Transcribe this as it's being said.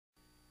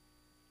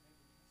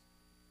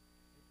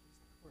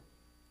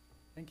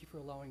Thank you for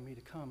allowing me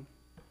to come.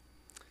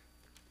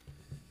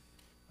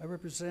 I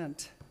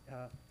represent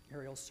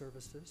Aerial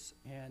Services,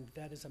 and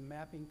that is a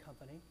mapping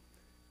company.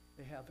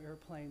 They have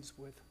airplanes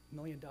with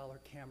million-dollar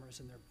cameras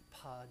in their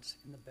pods,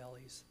 in the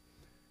bellies.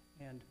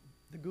 And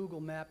the Google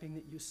mapping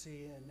that you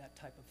see and that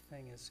type of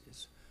thing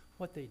is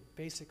what they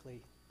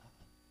basically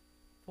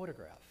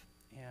photograph.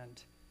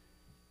 And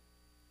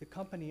the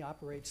company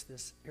operates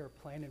this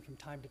airplane and from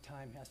time to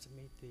time has to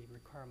meet the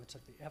requirements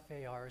of the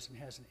FARs and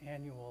has an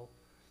annual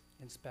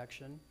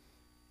inspection.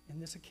 In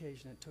this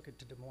occasion, it took it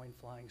to Des Moines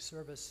Flying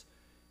Service.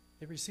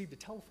 They received a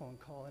telephone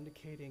call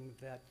indicating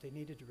that they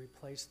needed to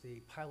replace the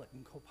pilot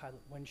and co-pilot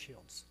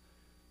windshields.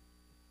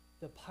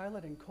 The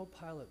pilot and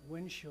co-pilot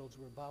windshields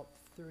were about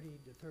 30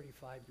 to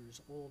 35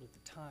 years old at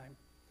the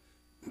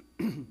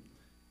time.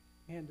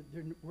 And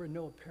there were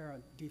no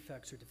apparent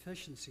defects or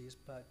deficiencies,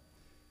 but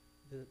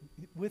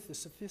with the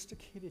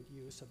sophisticated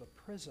use of a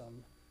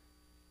prism,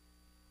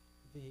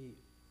 the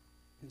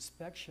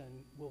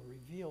inspection will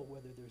reveal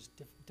whether there's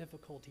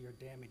difficulty or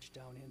damage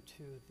down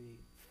into the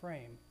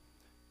frame.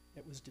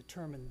 It was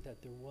determined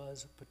that there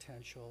was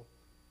potential,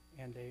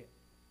 and they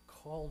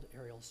called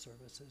Aerial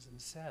Services and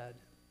said,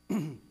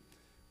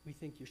 we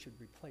think you should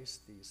replace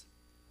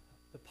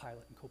the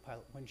pilot and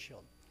co-pilot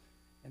windshield.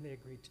 And they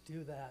agreed to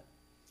do that,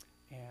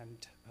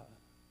 and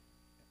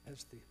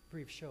as the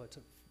brief show, it's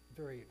a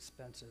very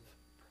expensive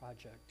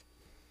project.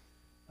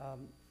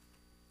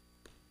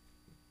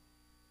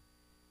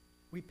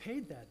 We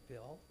paid that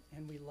bill,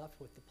 and we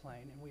left with the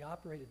plane, and we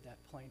operated that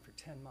plane for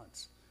 10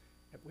 months,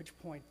 at which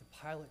point the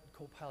pilot and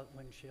co-pilot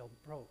windshield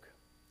broke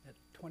at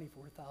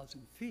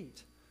 24,000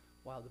 feet.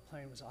 While the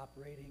plane was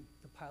operating,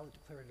 the pilot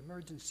declared an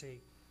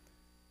emergency,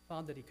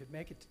 found that he could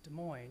make it to Des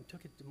Moines,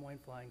 took it to Des Moines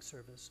Flying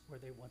Service, where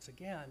they once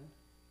again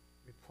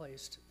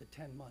replaced the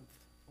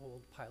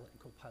 10-month-old pilot and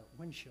co-pilot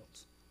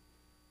windshields.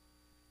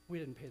 We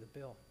didn't pay the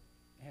bill,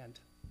 and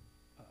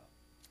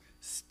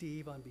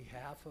Steve, on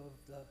behalf of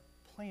the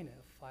plaintiff,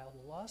 filed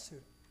a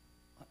lawsuit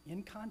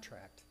in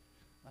contract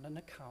on an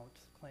account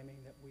claiming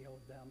that we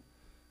owed them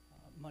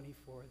money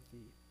for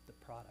the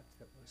product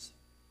that was.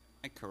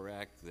 Am I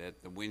correct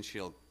that the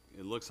windshield,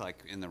 it looks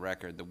like in the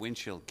record, the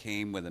windshield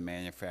came with a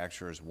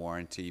manufacturer's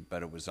warranty,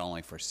 but it was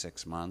only for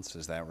 6 months,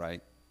 is that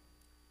right?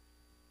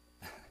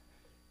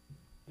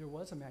 There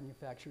was a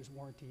manufacturer's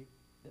warranty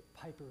that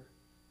Piper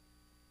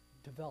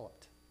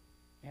developed,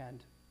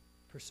 and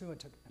pursuant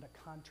to a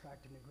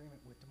contract and agreement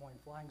with Des Moines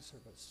Flying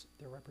Service,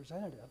 their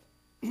representative,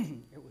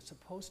 it was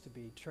supposed to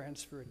be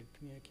transferred and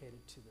communicated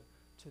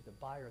to the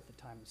buyer at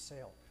the time of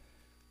sale.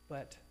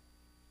 But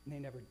they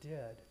never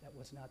did. That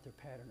was not their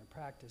pattern or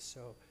practice.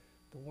 So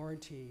the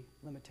warranty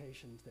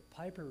limitations that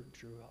Piper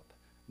drew up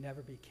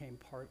never became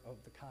part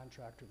of the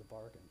contract or the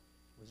bargain.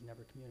 It was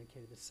never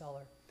communicated to the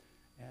seller,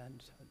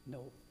 and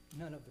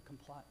none of the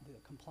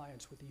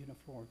compliance with the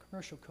Uniform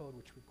Commercial Code,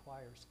 which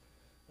requires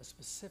a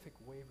specific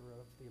waiver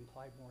of the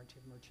implied warranty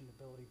of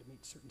merchantability to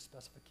meet certain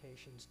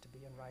specifications, to be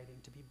in writing,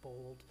 to be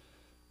bold.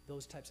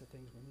 Those types of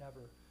things were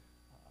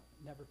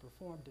never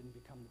performed, didn't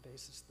become the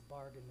basis of the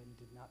bargain, and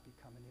did not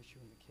become an issue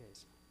in the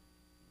case.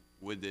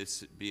 Would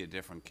this be a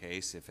different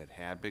case if it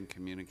had been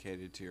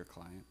communicated to your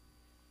client?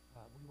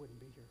 We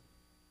wouldn't be here.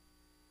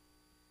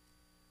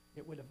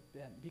 It would have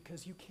been,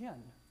 because you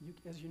can,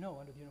 as you know,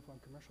 under the Uniform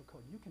Commercial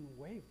Code, you can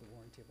waive the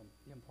warranty of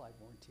the implied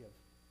warranty of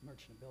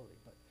merchantability,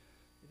 but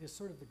it is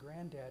sort of the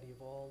granddaddy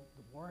of all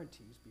the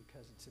warranties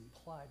because it's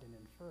implied and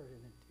inferred,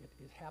 and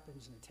it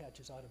happens and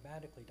attaches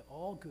automatically to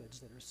all goods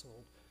that are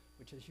sold,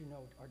 which, as you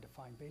know, are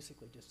defined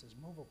basically just as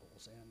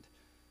movables, and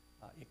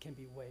it can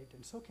be waived,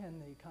 and so can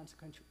the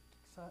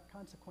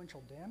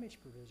consequential damage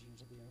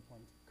provisions of the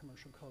Uniform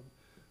Commercial Code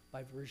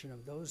by version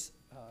of those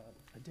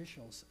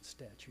additional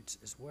statutes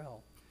as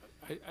well.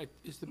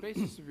 Is the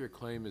basis of your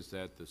claim is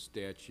that the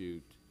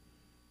statute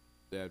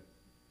that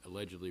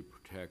allegedly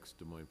protects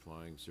Des Moines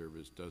Flying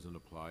Service doesn't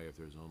apply if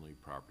there's only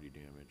property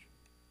damage?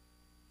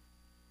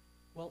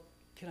 Well,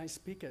 can I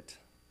speak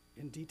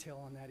in detail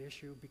on that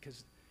issue?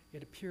 Because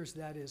it appears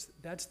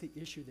that's the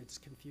issue that's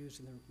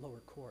confused in the lower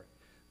court.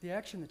 The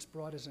action that's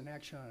brought is an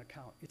action on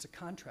account. It's a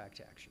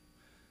contract action.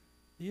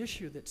 The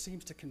issue that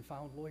seems to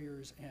confound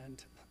lawyers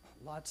and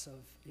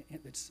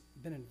that's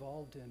been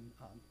involved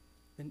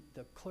in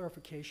the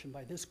clarification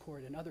by this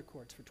court and other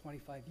courts for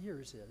 25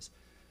 years is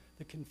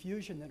the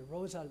confusion that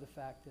arose out of the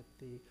fact that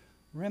the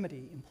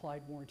remedy,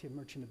 implied warranty of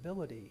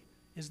merchantability,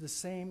 is the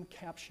same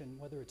caption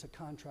whether it's a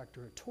contract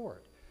or a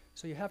tort.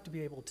 So you have to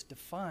be able to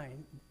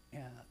define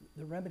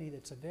the remedy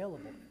that's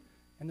available.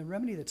 And the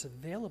remedy that's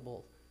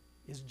available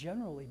is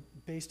generally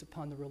based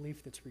upon the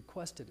relief that's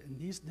requested. And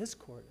this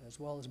court, as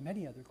well as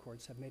many other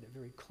courts, have made it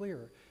very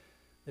clear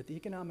that the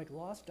economic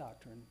loss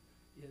doctrine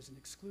is an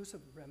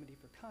exclusive remedy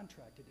for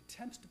contract. It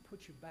attempts to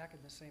put you back in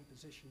the same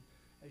position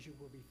as you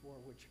were before,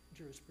 which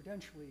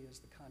jurisprudentially is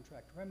the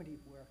contract remedy,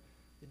 where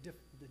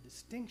the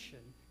distinction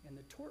in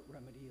the tort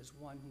remedy is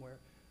one where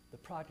the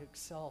product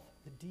itself,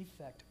 the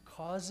defect,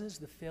 causes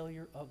the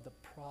failure of the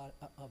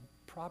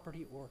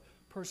property or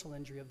personal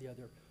injury of the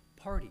other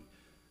party.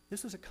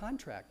 This was a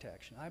contract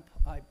action. I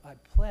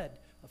pled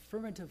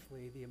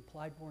affirmatively the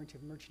implied warranty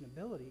of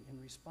merchantability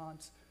in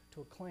response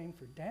to a claim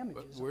for But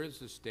damages. where does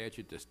the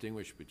statute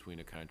distinguish between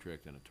a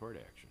contract and a tort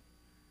action?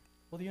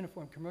 Well, the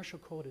Uniform Commercial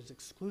Code is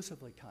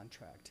exclusively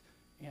contract,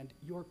 and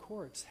your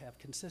courts have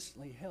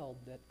consistently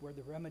held that where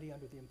the remedy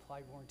under the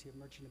implied warranty of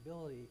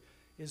merchantability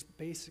is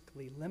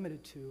basically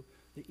limited to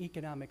the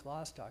economic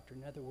loss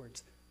doctrine. In other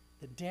words,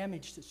 the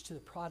damage that's to the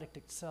product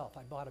itself.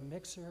 I bought a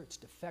mixer, it's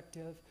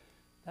defective.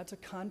 That's a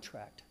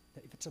contract.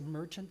 If it's a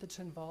merchant that's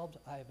involved,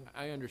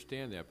 I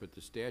understand that, but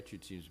the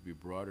statute seems to be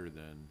broader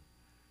than,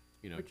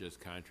 just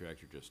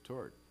contract or just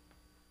tort.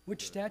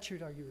 Which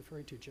statute are you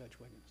referring to, Judge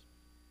Wiggins?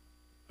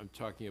 I'm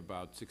talking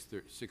about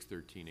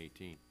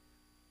 613.18.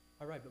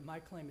 All right, but my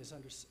claim is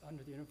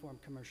under the Uniform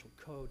Commercial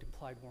Code,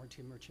 implied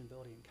warranty of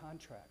merchantability and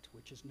contract,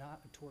 which is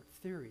not a tort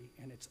theory,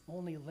 and it's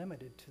only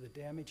limited to the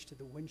damage to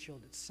the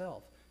windshield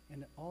itself.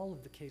 And all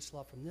of the case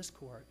law from this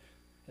court,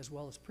 as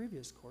well as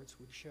previous courts,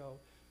 would show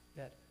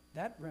that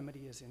that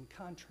remedy is in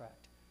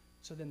contract.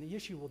 So then the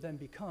issue will then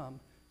become,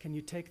 can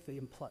you take the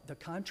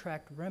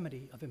contract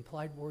remedy of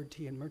implied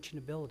warranty and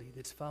merchantability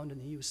that's found in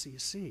the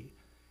UCC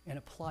and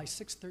apply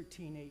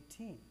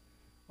 613.18,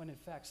 when in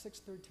fact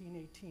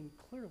 613.18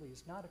 clearly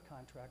is not a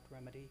contract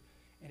remedy,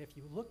 and if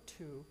you look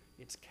to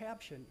its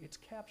captioned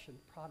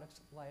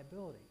products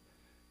liability.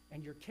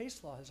 And your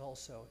case law has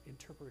also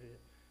interpreted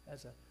it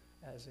as a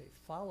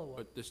follow-up.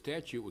 But the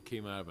statute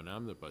came out of an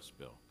omnibus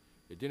bill.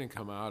 It didn't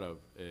come out of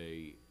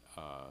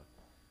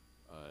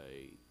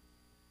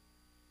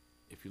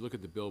if you look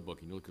at the bill book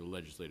and you look at the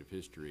legislative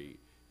history,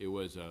 it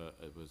was a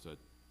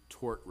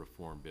tort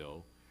reform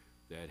bill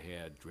that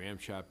had dram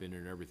shop in it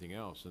and everything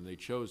else, and they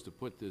chose to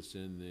put this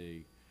in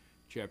the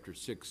chapter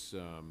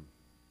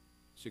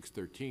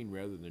 613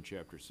 rather than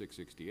chapter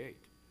 668.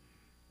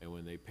 And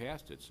when they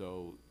passed it,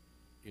 so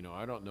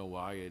I don't know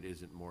why it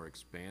isn't more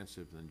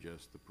expansive than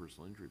just the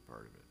personal injury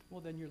part of it.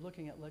 Well, then you're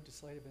looking at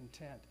legislative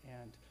intent,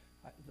 and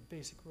the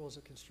basic rules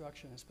of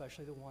construction,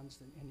 especially the ones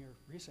in your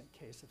recent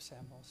case of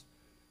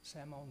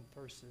Samon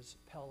versus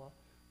Pella,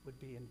 would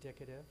be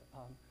indicative.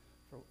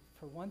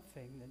 For one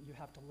thing, then you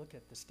have to look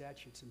at the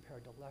statutes in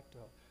pari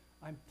delicto.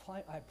 I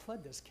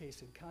pled this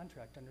case in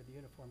contract under the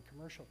Uniform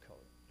Commercial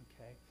Code,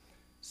 okay?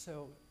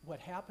 So what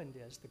happened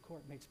is the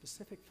court made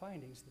specific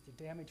findings that the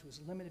damage was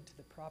limited to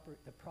the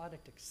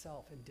product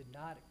itself and did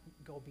not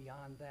go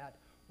beyond that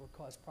or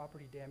cause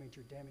property damage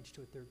or damage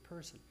to a third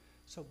person.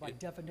 So by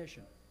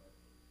definition.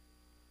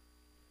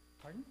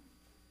 Pardon?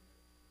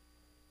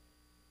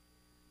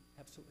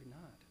 Absolutely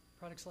not.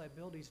 Products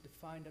liability is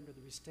defined under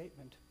the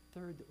restatement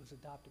third that was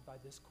adopted by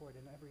this court,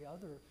 and every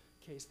other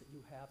case that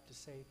you have to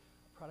say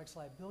a products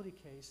liability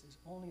case is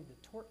only the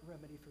tort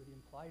remedy for the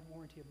implied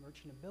warranty of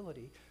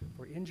merchantability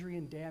for injury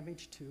and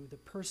damage to the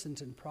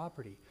persons and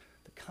property.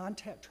 The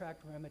contract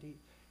remedy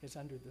is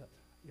under the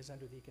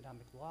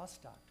economic loss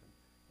doctrine.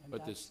 And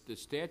but the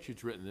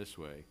statute's written this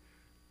way: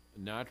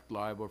 not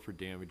liable for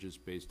damages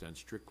based on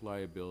strict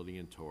liability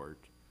and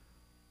tort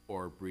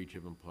or breach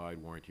of implied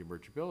warranty of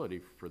merchantability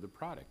for the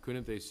product.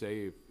 Couldn't they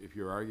say, if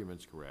your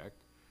argument's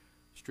correct,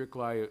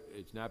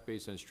 it's not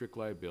based on strict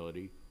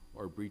liability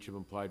or breach of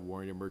implied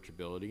warranty of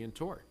merchantability and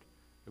tort?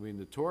 I mean,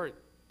 the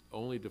tort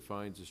only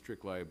defines the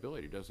strict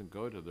liability. It doesn't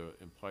go to the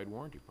implied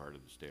warranty part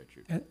of the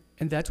statute.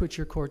 And that's what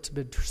your court's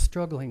been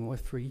struggling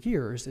with for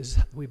years, is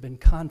we've been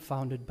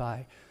confounded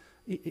by,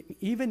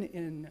 even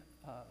in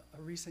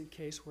a recent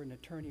case where an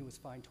attorney was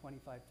fined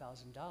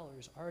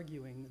 $25,000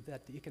 arguing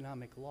that the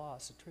economic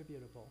loss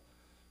attributable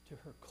to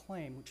her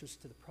claim, which was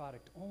to the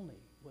product only,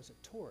 was a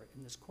tort.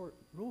 And this court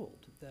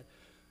ruled that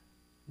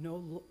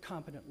no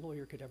competent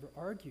lawyer could ever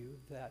argue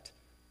that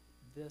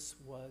this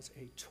was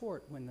a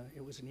tort when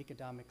it was an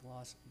economic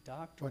loss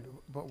doctrine.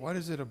 But what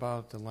is it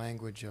about the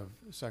language of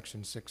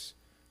Section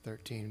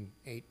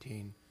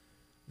 613.18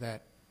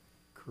 that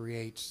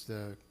creates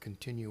the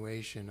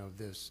continuation of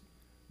this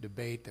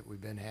debate that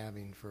we've been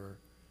having for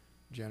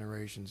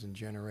generations and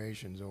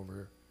generations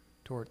over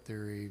tort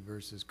theory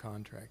versus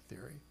contract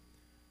theory?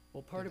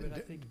 Well, part of it, I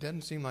think... It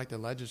doesn't seem like the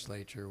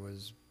legislature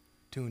was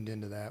tuned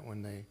into that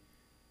when they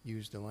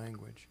used the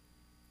language.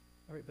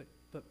 All right,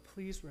 but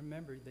please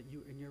remember that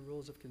in your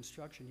rules of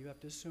construction, you have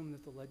to assume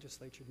that the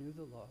legislature knew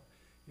the law.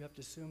 You have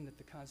to assume that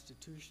the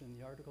Constitution,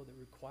 the article that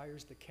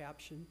requires the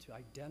caption to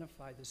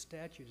identify the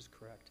statute, is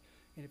correct.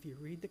 And if you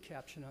read the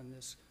caption on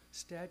this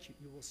statute,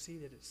 you will see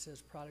that it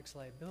says products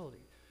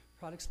liability.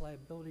 Products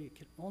liability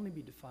can only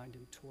be defined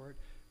in tort.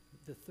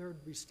 The third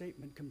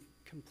restatement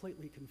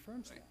completely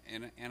confirms that.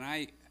 And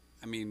I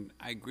mean,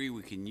 I agree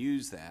we can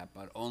use that,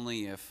 but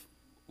only if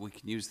we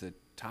can use the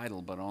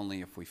title, but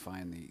only if we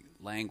find the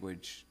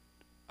language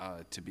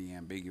to be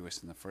ambiguous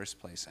in the first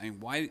place. I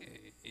mean,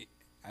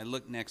 I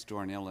look next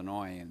door in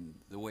Illinois, and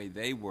the way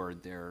they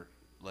word their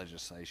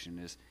legislation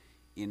is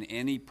in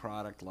any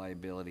product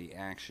liability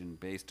action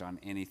based on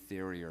any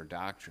theory or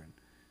doctrine.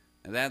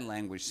 Now, that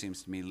language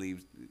seems to me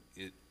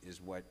is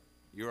what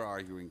you're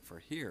arguing for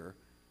here,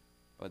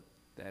 but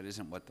that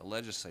isn't what the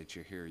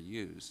legislature here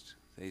used.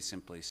 They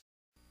simply said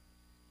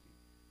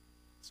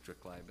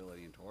strict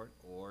liability and tort,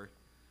 or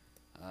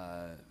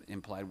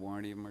implied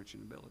warranty of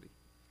merchantability.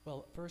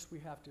 Well, first we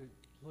have to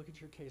look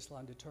at your case law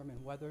and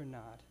determine whether or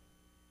not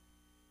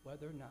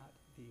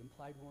the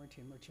implied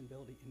warranty and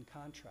merchantability in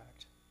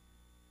contract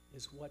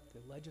is what the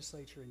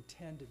legislature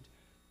intended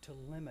to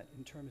limit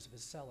in terms of a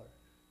seller.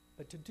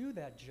 But to do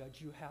that,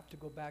 Judge, you have to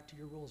go back to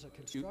your rules of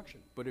construction.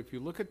 But if you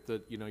look at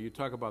the, you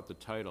talk about the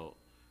title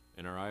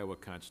in our Iowa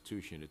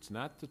Constitution, it's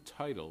not the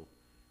title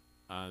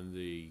on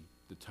the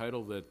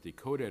title that the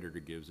code editor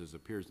gives as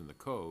appears in the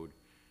code,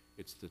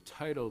 it's the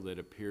title that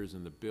appears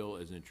in the bill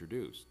as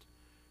introduced.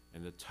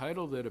 And the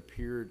title that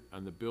appeared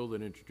on the bill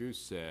that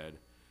introduced said,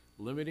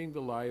 limiting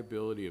the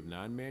liability of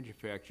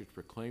non-manufacturers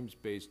for claims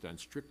based on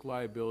strict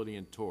liability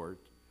and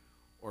tort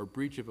or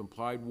breach of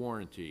implied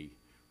warranty,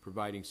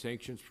 providing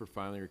sanctions for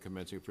filing or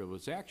commencing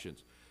frivolous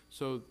actions.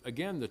 So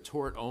again, the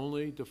tort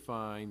only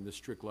defined the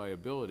strict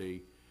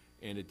liability,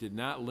 and it did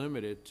not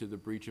limit it to the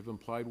breach of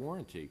implied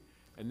warranty.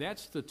 And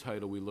that's the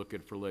title we look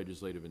at for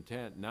legislative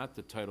intent, not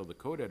the title the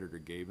code editor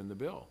gave in the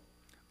bill.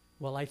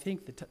 Well, I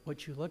think that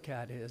what you look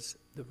at is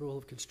the rule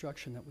of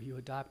construction that you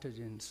adopted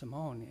in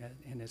Simone,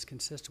 and is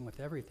consistent with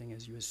everything,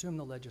 is you assume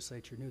the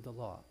legislature knew the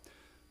law,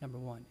 number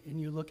one. And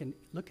you look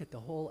at the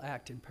whole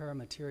act in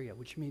paramateria,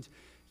 which means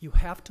you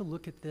have to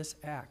look at this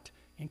act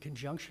in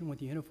conjunction with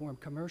the Uniform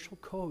Commercial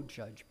Code,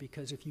 Judge,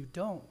 because if you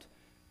don't,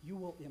 you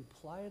will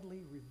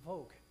impliedly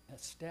revoke a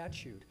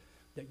statute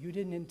that you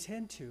didn't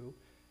intend to.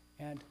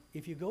 And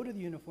if you go to the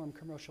Uniform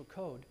Commercial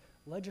Code,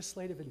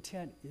 legislative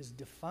intent is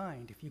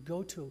defined. If you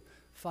go to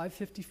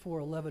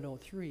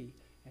 554-1103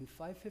 and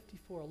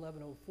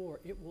 554-1104,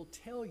 it will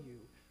tell you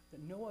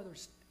that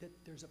that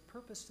there's a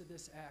purpose to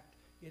this act.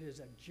 It is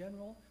a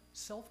general,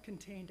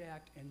 self-contained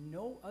act, and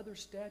no other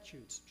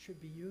statutes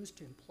should be used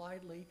to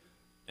impliedly.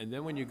 And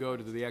then when you go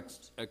to the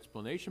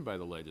explanation by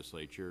the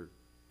legislature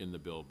in the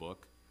bill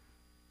book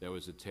that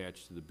was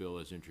attached to the bill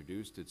as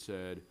introduced, it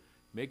said,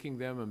 making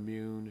them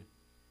immune,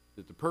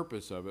 that the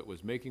purpose of it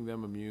was making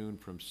them immune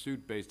from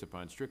suit based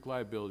upon strict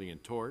liability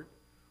and tort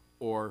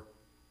or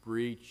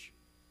breach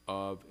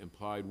of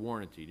implied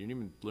warranty. Didn't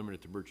even limit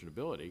it to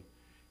merchantability,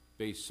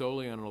 based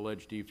solely on an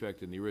alleged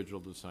defect in the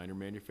original design or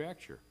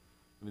manufacture.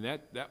 I mean,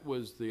 that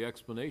was the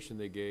explanation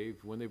they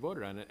gave when they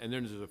voted on it. And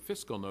then there's a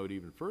fiscal note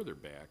even further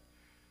back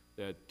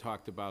that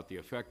talked about the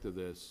effect of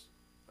this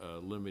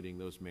limiting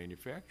those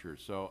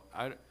manufacturers. So,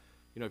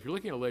 if you're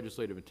looking at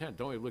legislative intent,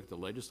 don't we look at the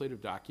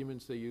legislative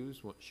documents they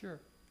use?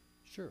 Sure.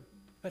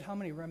 But how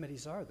many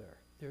remedies are there?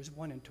 There's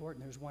one in tort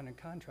and there's one in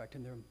contract,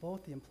 and they're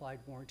both the implied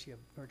warranty of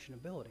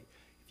merchantability.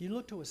 If you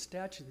look to a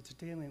statute that's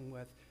dealing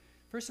with,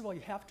 first of all,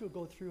 you have to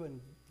go through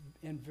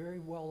and very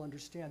well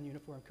understand the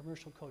Uniform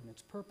Commercial Code and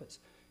its purpose.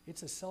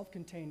 It's a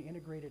self-contained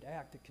integrated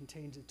act that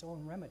contains its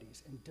own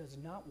remedies and does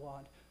not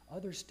want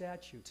other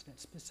statutes, and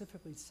it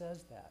specifically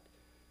says that.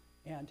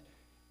 And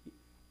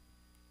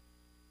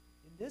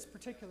in this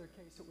particular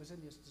case, it was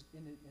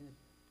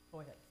go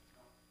ahead.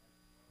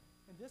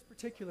 In this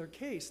particular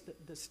case,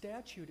 the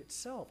statute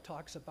itself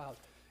talks about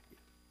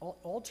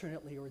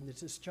alternately or in the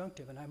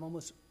disjunctive, and I'm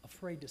almost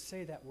afraid to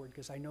say that word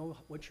because I know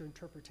what your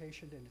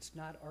interpretation, and it's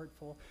not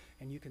artful,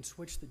 and you can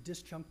switch the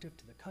disjunctive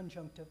to the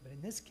conjunctive, but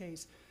in this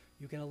case,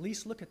 you can at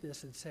least look at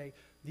this and say,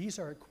 these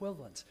are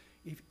equivalents.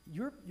 If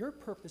your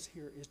purpose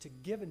here is to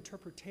give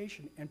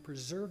interpretation and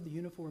preserve the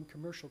Uniform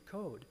Commercial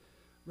Code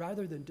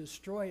rather than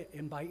destroy it,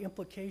 and by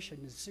implication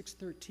in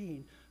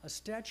 613, a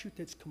statute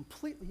that's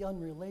completely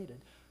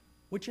unrelated,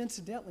 which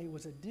incidentally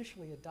was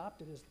initially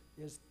adopted,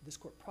 as this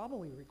court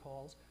probably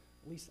recalls,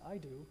 at least I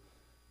do.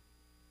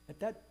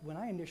 When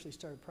I initially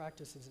started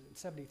practicing in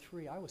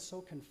 73, I was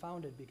so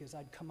confounded because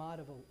I'd come out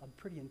of a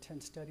pretty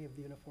intense study of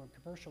the Uniform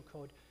Commercial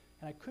Code,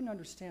 and I couldn't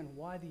understand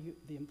why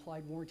the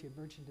implied warranty of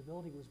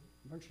merchantability was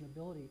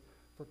merchantability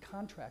for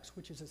contracts,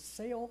 which is a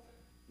sale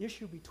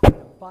issue between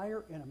a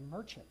buyer and a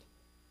merchant.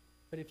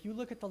 But if you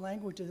look at the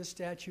language of this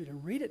statute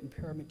and read it in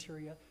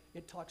paramateria,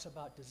 it talks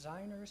about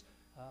designers,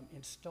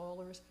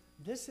 installers.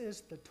 This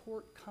is the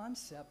tort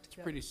concept. It's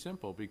pretty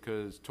simple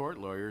because tort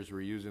lawyers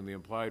were using the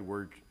implied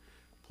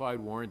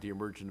warranty of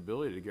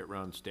merchantability to get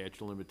around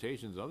statute of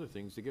limitations, other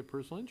things to get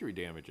personal injury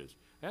damages.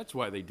 That's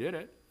why they did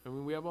it. I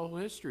mean, we have a whole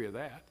history of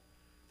that.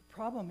 The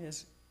problem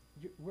is,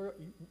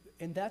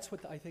 and that's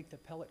what I think the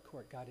appellate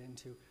court got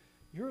into.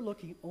 You're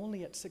looking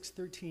only at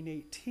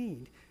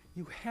 613.18.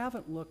 You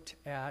haven't looked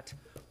at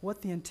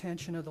what the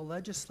intention of the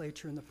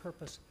legislature and the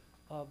purpose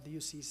of the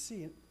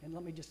UCC, and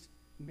let me just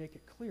make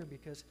it clear,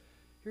 because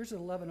here's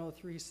what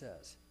 1103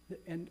 says.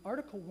 And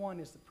Article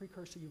 1 is the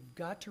precursor you've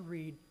got to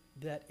read,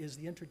 that is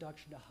the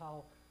introduction to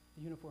how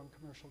the Uniform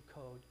Commercial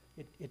Code,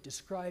 it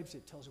describes,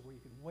 it tells you where you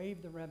can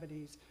waive the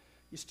remedies.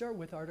 You start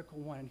with Article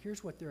 1, and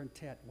here's what their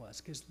intent was,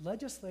 because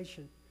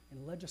legislation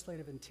and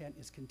legislative intent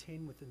is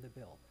contained within the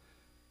bill.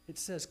 It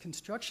says,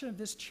 construction of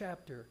this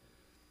chapter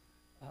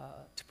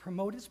to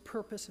promote its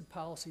purpose and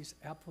policies,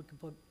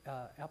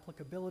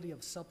 applicability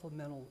of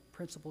supplemental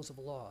principles of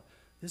law.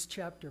 This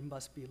chapter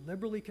must be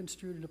liberally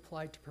construed and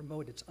applied to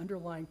promote its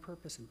underlying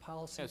purpose and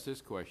policy. Ask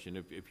this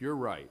question. If you're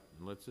right,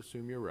 and let's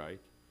assume you're right,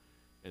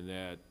 and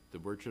that the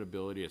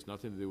merchantability has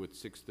nothing to do with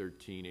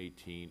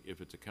 613.18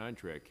 if it's a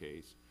contract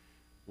case.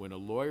 When a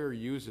lawyer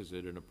uses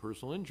it in a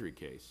personal injury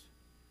case,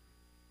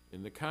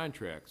 in the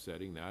contract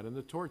setting, not in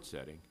the tort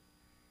setting,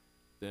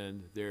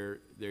 then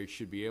they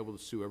should be able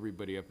to sue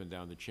everybody up and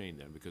down the chain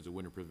then, because it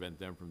wouldn't prevent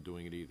them from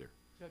doing it either.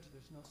 Judge,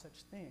 there's no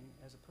such thing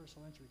as a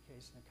personal injury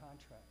case in a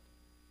contract.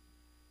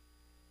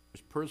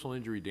 There's personal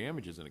injury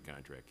damages in a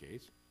contract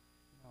case.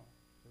 No,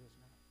 there is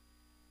not.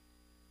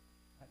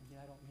 I mean,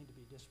 I don't mean to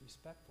be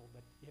disrespectful,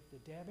 but if the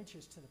damage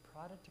is to the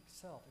product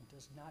itself and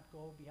does not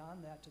go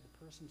beyond that to the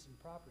persons and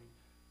property,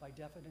 by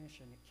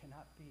definition, it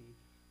cannot be.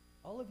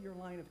 All of your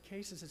line of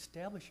cases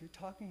established, you're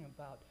talking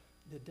about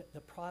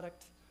the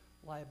product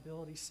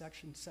liability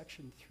section,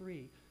 section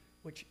 3,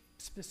 which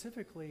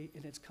specifically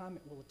in its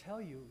comment will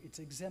tell you it's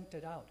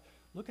exempted out.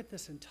 Look at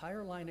this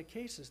entire line of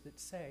cases that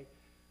say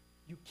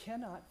you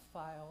cannot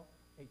file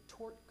a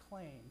tort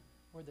claim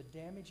where the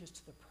damage is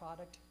to the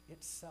product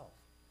itself.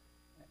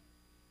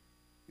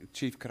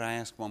 Chief, could I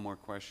ask one more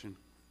question?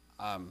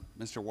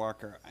 Mr.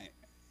 Walker,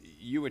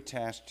 you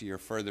attached to your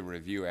further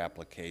review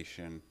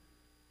application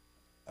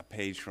a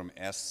page from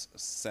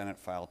Senate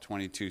File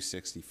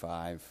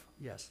 2265.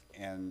 Yes.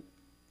 And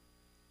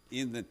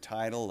in the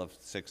title of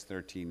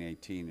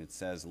 613.18, it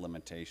says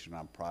limitation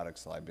on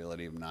products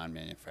liability of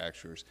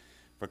non-manufacturers.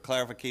 For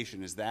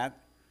clarification, was that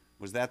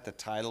the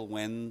title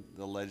when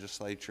the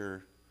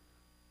legislature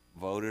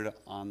voted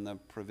on the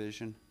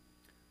provision?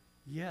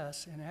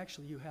 Yes, and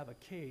actually you have a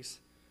case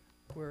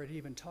where it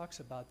even talks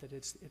about that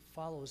it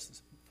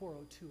follows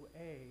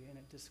 402A, and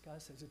it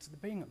discusses, it's the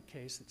Bingham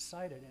case that's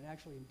cited, and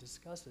actually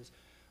discusses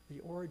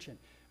the origin.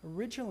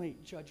 Originally,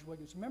 Judge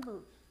Wiggins, remember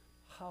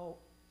how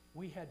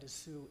we had to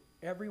sue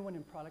everyone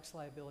in products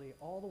liability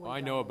all the way Well, I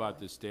down know the about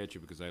line? this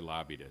statute because I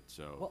lobbied it,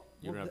 so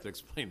you don't have to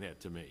explain that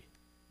to me.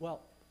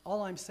 Well,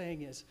 all I'm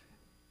saying is,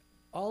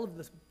 all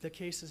of the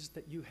cases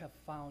that you have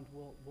found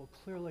will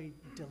clearly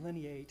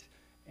delineate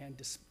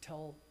and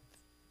tell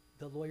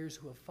the lawyers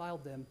who have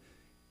filed them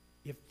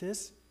if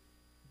this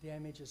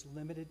damage is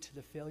limited to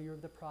the failure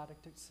of the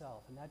product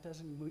itself, and that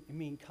doesn't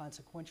mean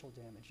consequential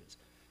damages.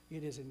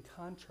 It is in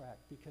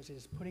contract because it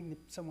is putting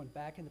someone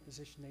back in the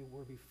position they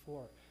were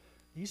before.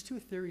 These two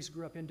theories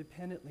grew up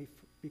independently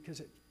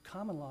because at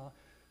common law,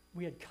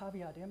 we had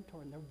caveat emptor,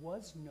 and there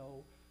was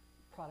no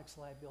products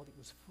liability.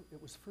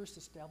 It was first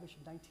established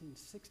in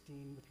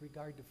 1916 with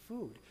regard to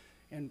food.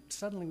 And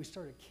suddenly we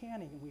started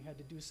canning, and we had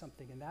to do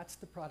something, and that's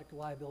the product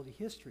liability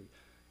history.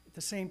 At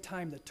the same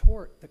time, the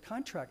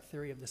contract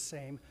theory of the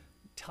same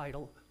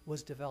title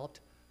was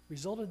developed,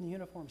 resulted in the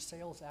Uniform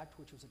Sales Act,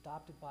 which was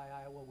adopted by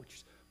Iowa,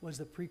 which was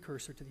the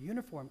precursor to the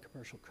Uniform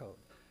Commercial Code.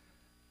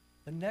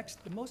 The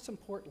most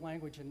important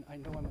language, and I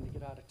know I'm going to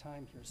get out of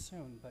time here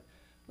soon, but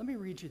let me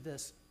read you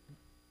this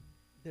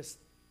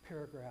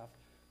paragraph.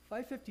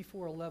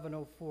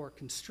 554.1104,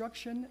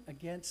 construction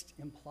against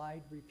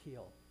implied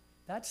repeal.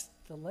 That's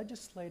the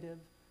legislative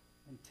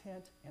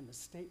intent and the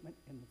statement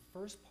in the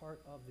first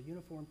part of the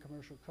Uniform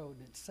Commercial Code,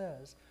 and it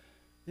says,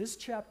 this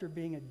chapter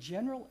being a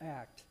general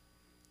act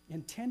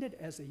intended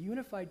as a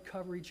unified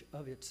coverage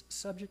of its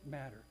subject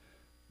matter,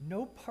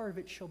 no part of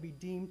it shall be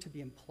deemed to be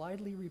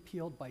impliedly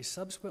repealed by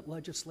subsequent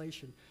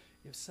legislation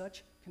if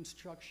such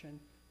construction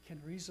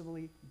can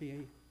reasonably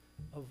be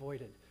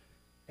avoided.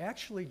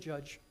 Actually,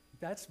 Judge,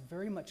 that's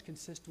very much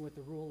consistent with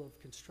the rule of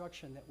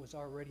construction that was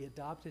already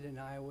adopted in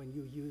Iowa and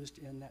you used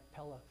in that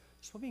Pella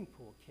swimming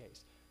pool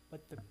case.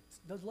 But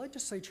the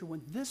legislature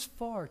went this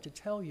far to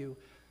tell you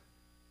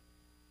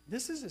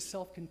this is a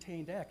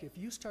self-contained act. If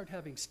you start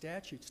having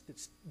statutes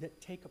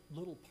that take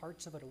little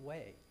parts of it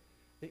away,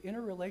 the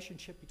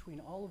interrelationship between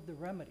all of the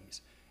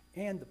remedies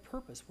and the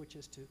purpose, which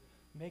is to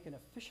make an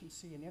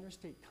efficiency in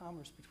interstate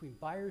commerce between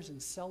buyers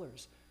and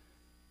sellers,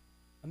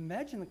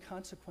 imagine the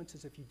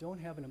consequences if you don't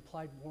have an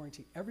implied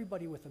warranty.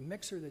 Everybody with a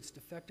mixer that's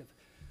defective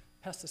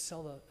has to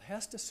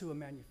sue a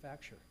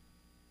manufacturer.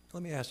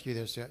 Let me ask you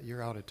this,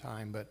 you're out of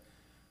time, but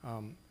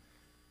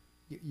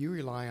you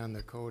rely on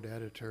the code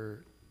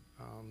editor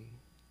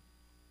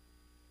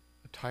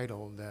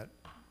title that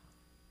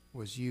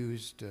was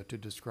used to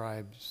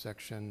describe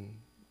section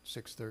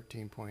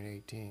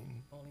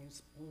 613.18.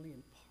 Only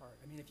in part.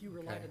 I mean, if you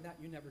relied on that,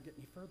 you never get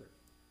any further.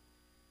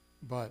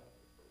 But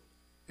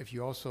if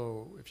you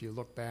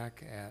look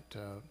back at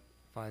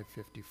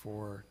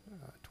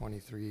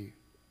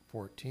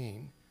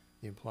 554.23.14,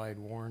 the implied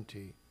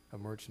warranty of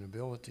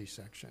merchantability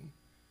section,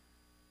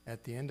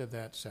 at the end of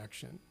that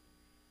section,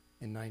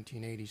 in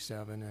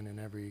 1987 and in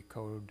every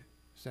code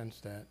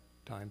since that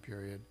time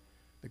period,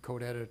 the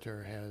code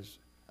editor has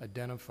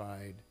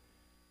identified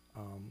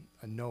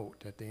a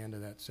note at the end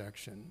of that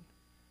section,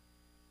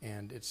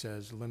 and it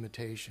says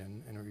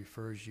limitation, and it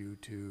refers you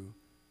to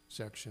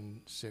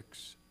section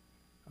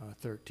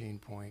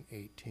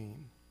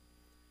 613.18.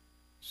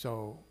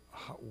 So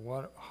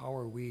how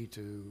are we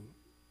to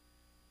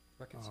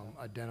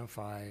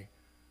identify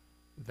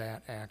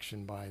that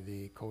action by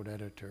the code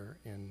editor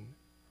in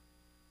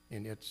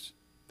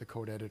the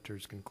code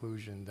editor's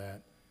conclusion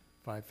that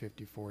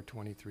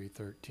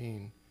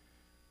 554.23.13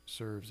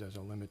 serves as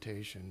a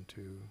limitation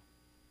to,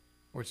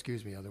 or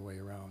excuse me, other way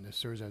around, it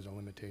serves as a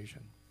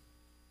limitation.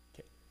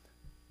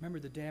 Remember,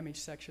 the damage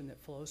section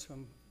that flows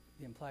from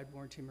the implied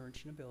warranty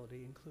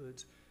merchantability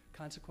includes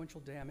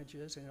consequential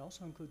damages, and it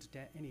also includes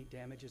any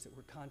damages that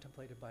were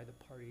contemplated by the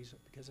parties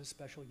because of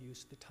special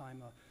use at the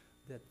time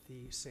that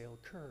the sale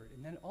occurred.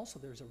 And then also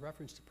there's a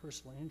reference to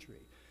personal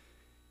injury.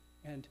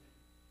 And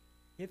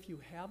if you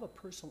have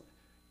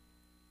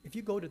if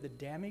you go to the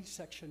damage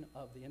section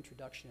of the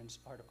introduction in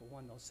Article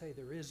 1, they'll say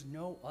there is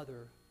no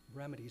other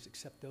remedies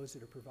except those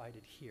that are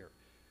provided here.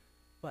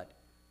 But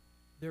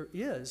there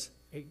is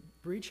a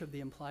breach of the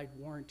implied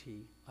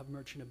warranty of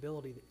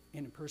merchantability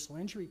in a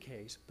personal injury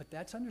case, but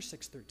that's under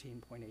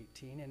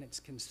 613.18 and it's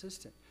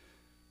consistent.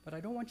 But I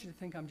don't want you to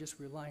think I'm just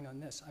relying on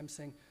this. I'm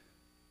saying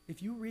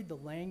if you read the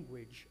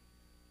language,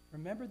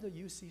 remember the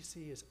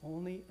UCC is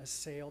only a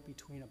sale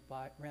between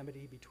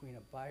remedy between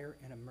a buyer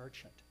and a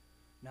merchant,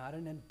 not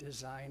a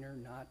designer,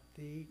 not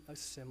the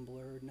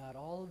assembler, not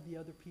all of the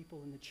other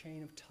people in the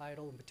chain of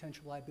title and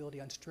potential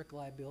liability on strict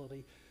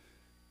liability.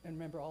 And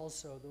remember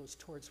also, those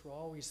torts were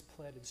always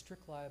pled in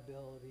strict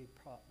liability,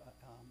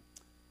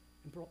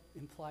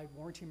 implied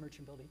warranty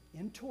merchantability,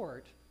 in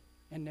tort,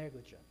 and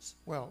negligence.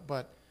 Well,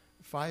 but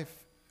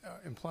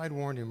implied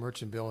warranty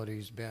merchantability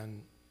has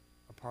been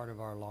a part of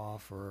our law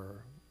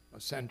for a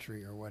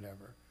century or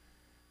whatever.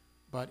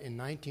 But in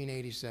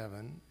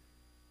 1987,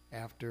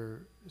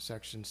 after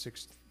Section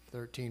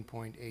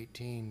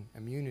 613.18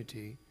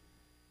 immunity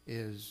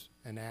is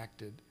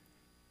enacted,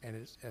 and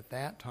it's at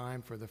that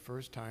time, for the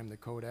first time, the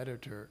code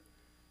editor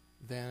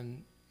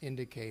then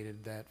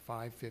indicated that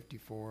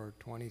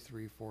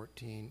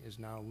 554.2314 is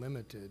now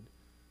limited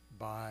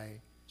by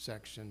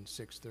Section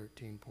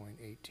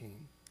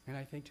 613.18. And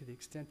I think to the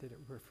extent that it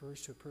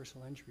refers to a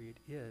personal injury, it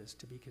is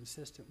to be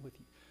consistent with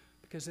you,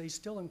 because they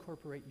still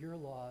incorporate your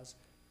laws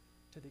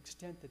to the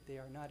extent that they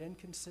are not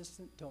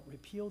inconsistent, don't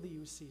repeal the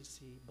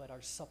UCC, but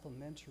are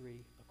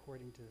supplementary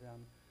according to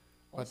them.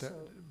 Also,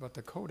 But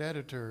the code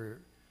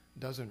editor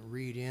doesn't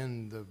read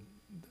in the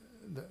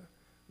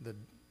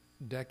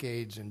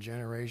decades and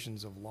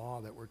generations of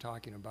law that we're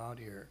talking about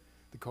here.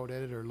 The code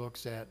editor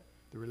looks at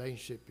the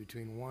relationship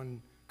between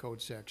one code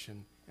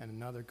section and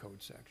another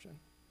code section.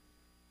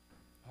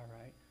 all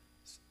right.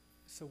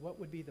 So what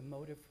would be the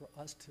motive for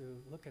us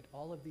to look at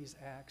all of these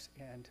acts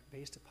and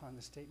based upon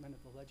the statement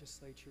of the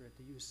legislature at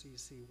the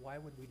UCC, why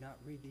would we not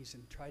read these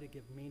and try to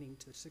give meaning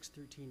to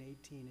 613.18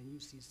 and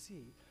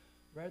UCC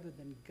rather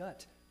than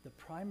gut the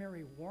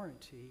primary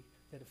warranty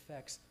that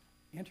affects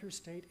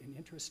interstate and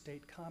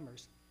intrastate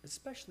commerce,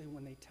 especially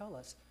when they tell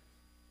us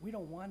we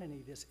don't want any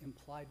of this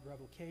implied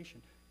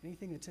revocation.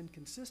 Anything that's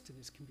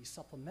inconsistent can be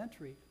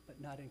supplementary but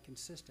not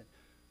inconsistent.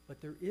 But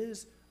there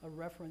is a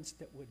reference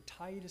that would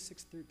tie you to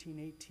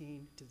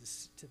 613.18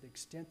 to the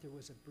extent there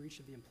was a breach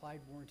of the implied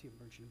warranty of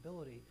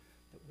merchantability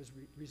that was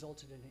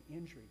resulted in an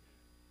injury.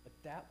 But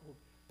that will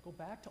go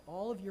back to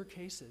all of your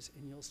cases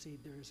and you'll see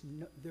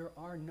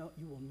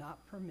you will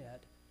not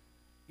permit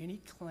any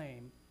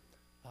claim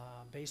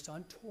based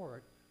on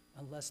tort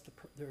unless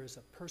there is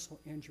a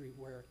personal injury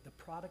where the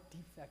product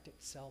defect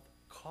itself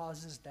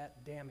causes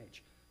that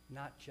damage,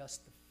 not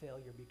just the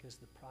failure because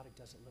the product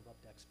doesn't live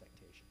up to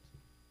expectations.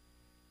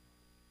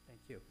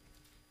 Thank you.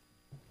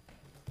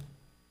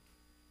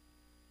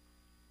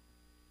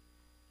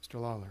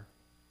 Mr. Lawler.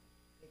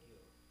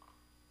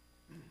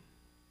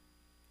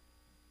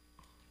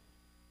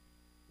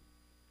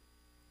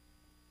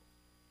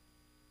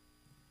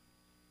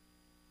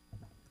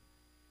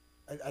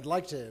 I'd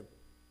like to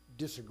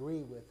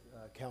disagree with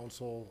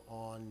counsel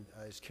on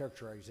his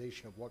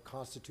characterization of what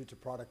constitutes a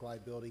product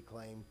liability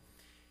claim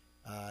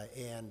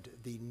and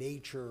the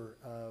nature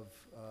of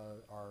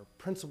our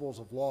principles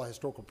of law,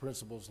 historical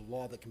principles of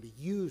law that can be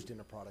used in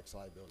a product's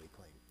liability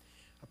claim.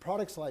 A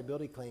product's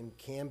liability claim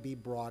can be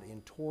brought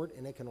in tort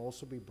and it can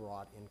also be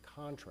brought in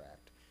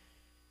contract.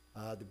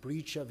 The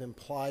breach of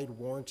implied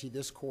warranty,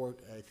 this court,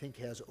 I think,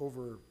 has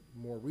over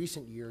more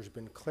recent years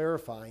been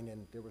clarifying,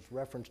 and there was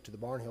reference to the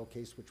Barnhill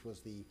case, which was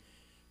the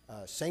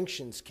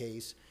sanctions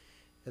case,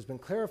 has been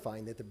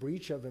clarifying that the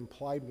breach of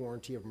implied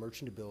warranty of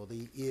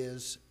merchantability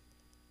is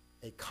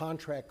a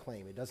contract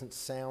claim. It doesn't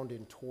sound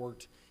in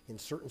tort in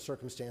certain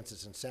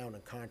circumstances and sound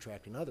in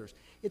contract in others.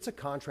 It's a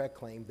contract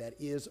claim that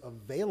is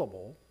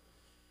available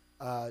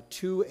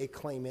to a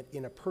claimant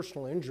in a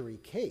personal injury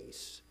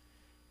case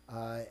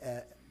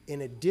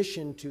in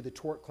addition to the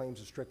tort claims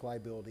of strict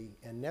liability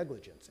and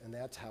negligence, and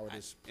that's how it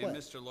is And pled.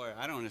 Mr. Lawyer,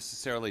 I don't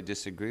necessarily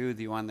disagree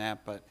with you on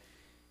that, but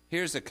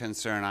here's a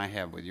concern I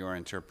have with your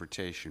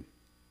interpretation.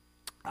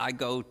 I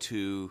go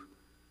to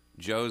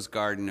Joe's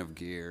Garden of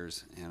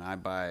Gears and I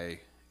buy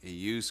a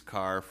used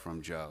car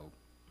from Joe,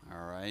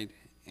 all right?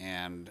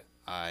 And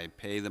I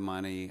pay the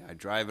money, I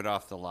drive it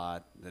off the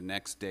lot, the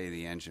next day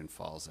the engine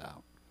falls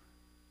out.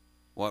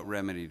 What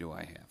remedy do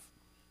I have?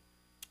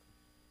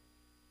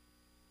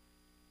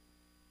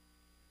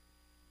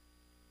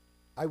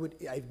 I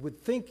would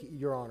think,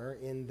 Your Honor,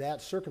 in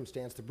that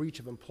circumstance, the breach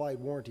of implied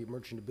warranty of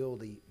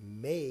merchantability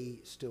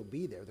may still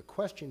be there. The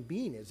question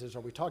being is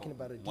are we talking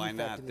about a defect Why in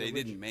the not? They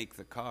original? didn't make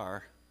the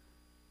car.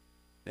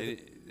 They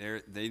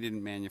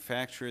didn't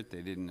manufacture it,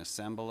 they didn't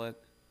assemble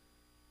it.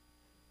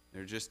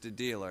 They're just a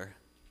dealer.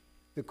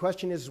 The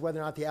question is whether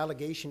or not the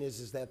allegation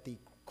is that the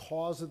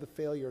cause of the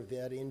failure of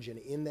that engine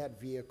in that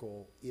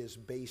vehicle is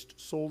based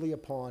solely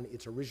upon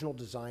its original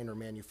design or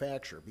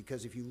manufacture.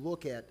 Because if you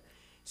look at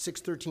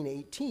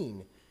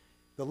 613.18,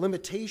 the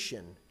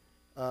limitation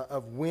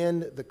of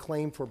when the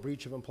claim for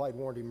breach of implied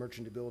warranty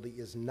merchantability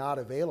is not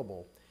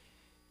available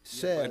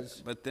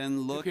says... But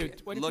then look Okay,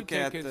 what if you at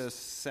take the his-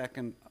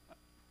 second,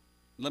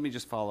 let me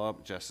just follow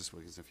up, Justice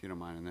Wiggins, if you don't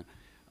mind on that.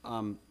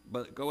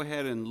 But go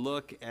ahead and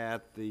look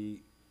at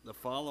the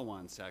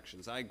follow-on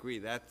sections. I agree,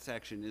 that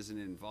section isn't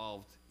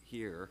involved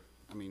here.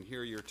 I mean,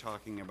 here you're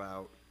talking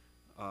about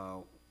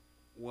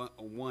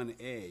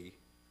 1A,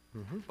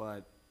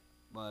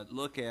 but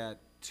look at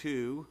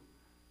 2,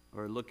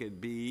 or look at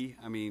B,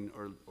 I mean,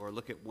 or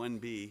look at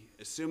 1B,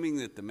 assuming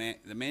that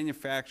the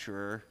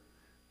manufacturer,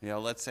 you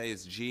know, let's say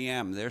it's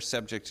GM, they're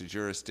subject to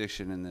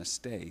jurisdiction in this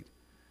state,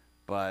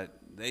 but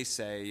they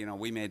say, you know,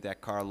 we made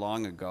that car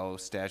long ago,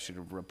 statute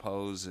of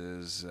repose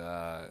is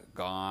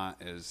gone,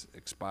 is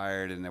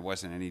expired, and there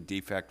wasn't any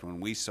defect when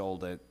we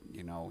sold it,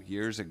 you know,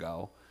 years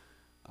ago.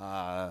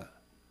 I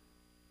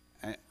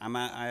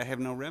have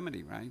no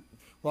remedy, right?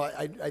 Well,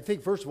 I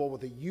think, first of all,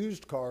 with a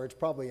used car, it's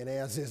probably an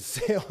as-is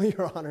sale,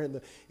 Your Honor,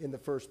 in the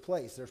first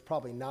place. There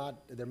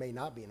may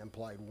not be an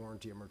implied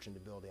warranty or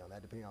merchantability on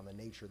that, depending on the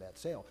nature of that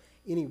sale.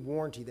 Any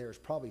warranty there is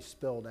probably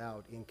spelled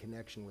out in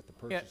connection with the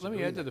purchase Yeah, let me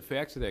add to agreement. the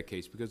facts of that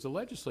case, because the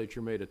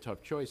legislature made a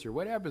tough choice here.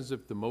 What happens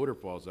if the motor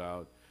falls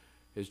out,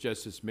 as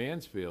Justice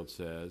Mansfield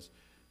says,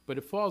 but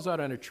it falls out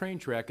on a train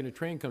track and a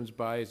train comes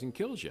by and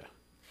kills you?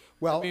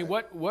 Well, I mean,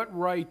 what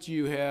right do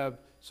you have?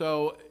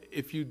 So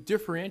if you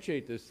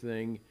differentiate this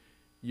thing,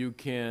 you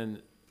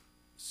can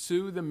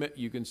sue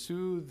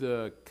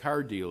the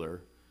car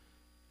dealer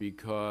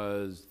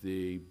because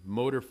the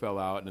motor fell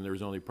out and there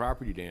was only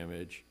property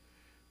damage,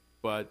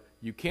 but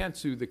you can't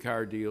sue the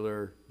car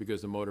dealer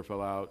because the motor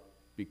fell out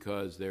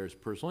because there's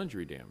personal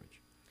injury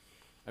damage.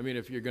 I mean,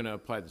 if you're going to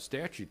apply the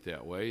statute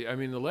that way, I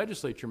mean, the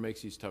legislature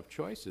makes these tough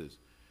choices.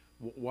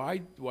 Why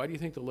do you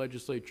think the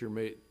legislature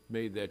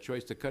made that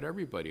choice to cut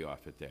everybody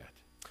off at that?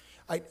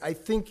 I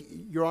think,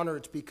 Your Honor,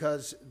 it's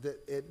because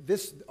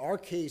our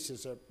case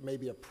is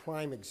maybe a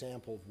prime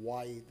example of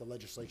why the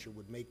legislature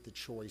would make the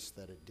choice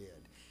that it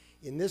did.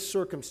 In this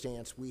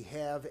circumstance, we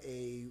have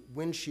a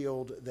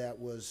windshield that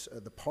was,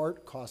 the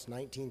part cost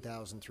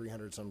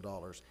 $19,300 some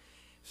dollars,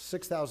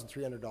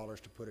 $6,300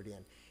 to put it in.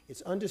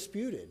 It's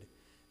undisputed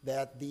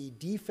that the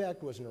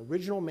defect was an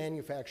original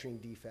manufacturing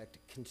defect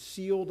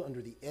concealed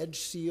under the edge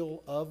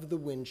seal of the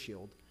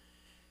windshield.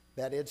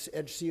 That its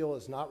edge seal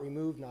is not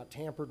removed, not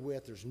tampered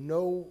with. There's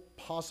no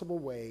possible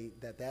way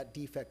that that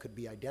defect could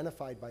be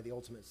identified by the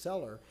ultimate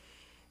seller.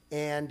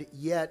 And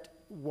yet,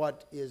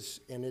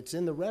 and it's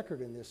in the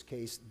record in this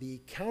case, the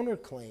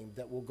counterclaim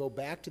that will go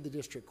back to the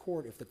district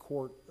court if the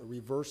court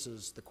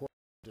reverses the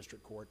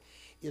district court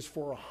is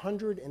for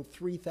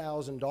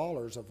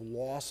 $103,000 of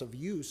loss of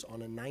use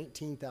on a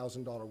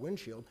 $19,000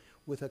 windshield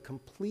with a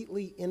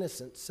completely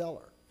innocent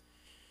seller.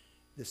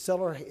 The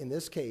seller, in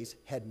this case,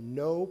 had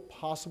no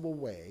possible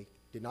way,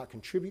 did not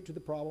contribute to the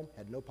problem,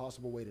 had no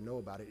possible way to know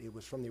about it. It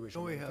was from the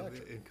original Don't we have,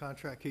 manufacturer. in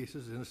contract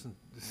cases, innocent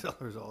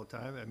sellers all the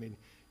time? I mean,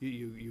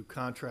 you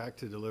contract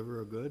to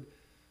deliver a good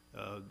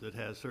that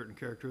has certain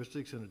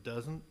characteristics and it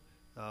doesn't.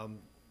 I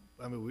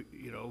mean,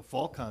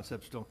 fault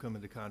concepts don't come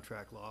into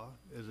contract law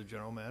as a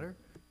general matter.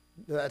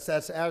 That's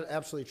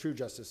absolutely true,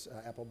 Justice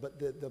Apple. But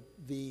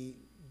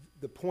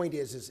the point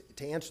is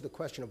to answer the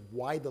question of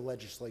why the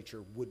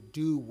legislature would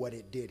do what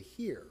it did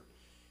here,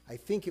 I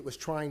think it was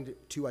trying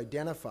to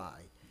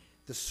identify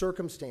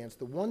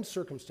the one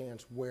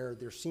circumstance where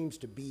there seems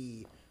to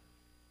be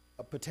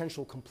a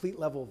potential complete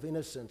level of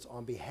innocence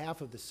on behalf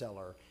of the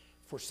seller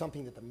for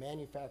something that the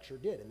manufacturer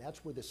did. And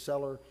that's where the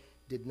seller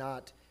did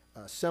not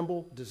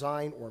assemble,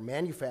 design, or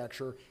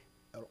manufacture.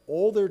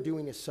 All they're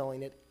doing is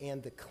selling it,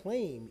 and the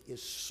claim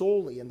is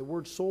solely, and the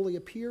word solely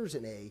appears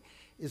in A,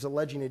 is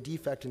alleging a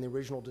defect in the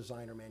original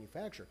design or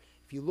manufacture.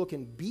 If you look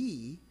in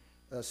B,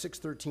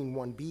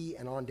 613.1b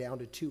and on down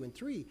to 2 and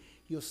 3,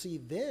 you'll see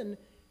then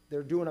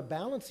they're doing a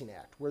balancing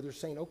act where they're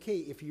saying, okay,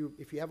 if you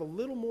have a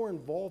little more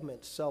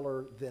involvement,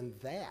 seller, than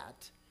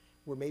that,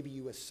 where maybe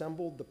you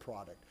assembled the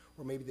product,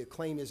 or maybe the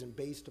claim isn't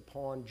based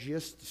upon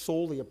just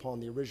solely upon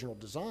the original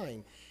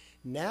design,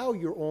 now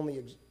you're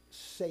only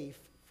safe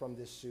from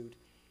this suit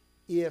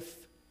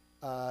if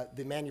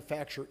the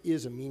manufacturer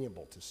is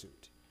amenable to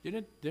suit.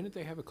 Didn't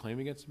they have a claim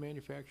against the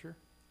manufacturer?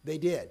 They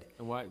did.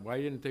 And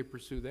why didn't they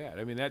pursue that?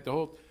 I mean, I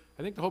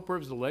think the whole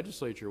purpose of the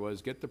legislature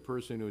was get the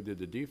person who did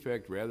the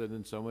defect rather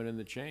than someone in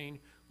the chain,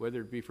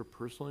 whether it be for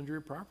personal injury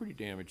or property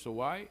damage. So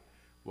why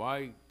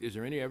Why, is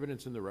there any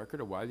evidence in the record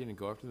of why they didn't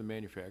go after the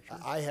manufacturer?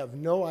 I have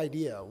no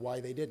idea why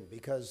they didn't,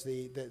 because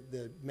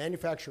the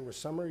manufacturer was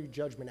summary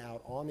judgment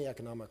out on the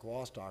economic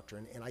loss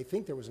doctrine, and I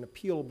think there was an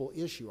appealable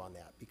issue on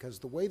that, because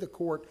the way the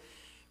court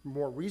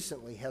more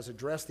recently has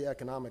addressed the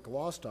economic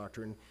loss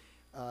doctrine,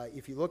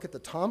 if you look at the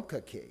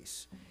Tomka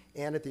case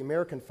and at the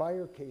American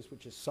Fire case,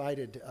 which is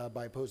cited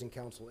by opposing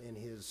counsel in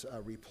his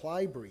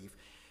reply brief,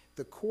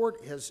 the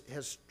court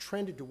has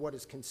trended to what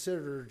is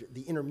considered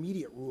the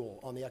intermediate rule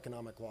on the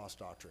economic loss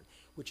doctrine,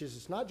 which is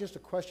it's not just a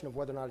question of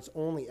whether or not it's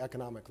only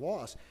economic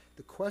loss.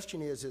 The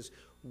question is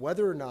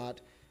whether or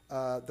not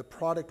the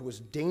product was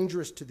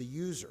dangerous to the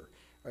user.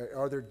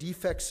 Are there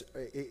defects?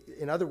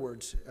 In other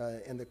words,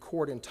 and the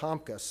court in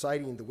Tomka,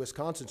 citing the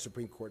Wisconsin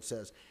Supreme Court,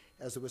 says,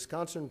 as the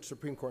Wisconsin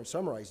Supreme Court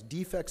summarized,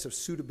 defects of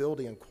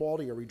suitability and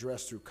quality are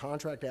redressed through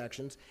contract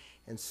actions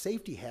and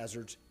safety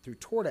hazards through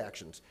tort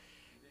actions.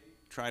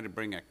 Try to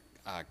bring a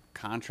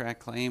contract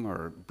claim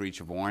or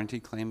breach of warranty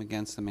claim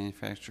against the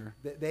manufacturer?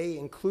 They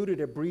included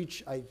a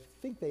breach, I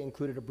think they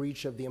included a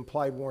breach of the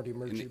implied warranty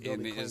merchantability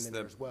claim in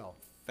there as well.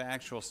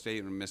 Factual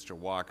statement of Mr.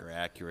 Walker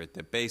accurate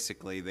that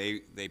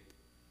basically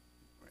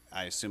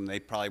I assume they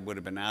probably would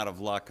have been out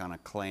of luck on a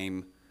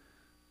claim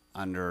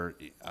under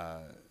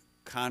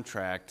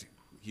contract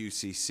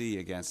UCC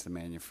against the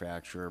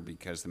manufacturer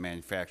because the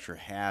manufacturer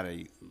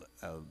had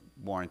a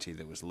warranty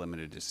that was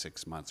limited to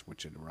 6 months,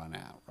 which had run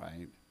out,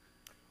 right?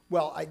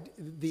 Well,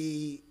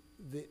 the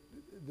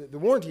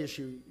warranty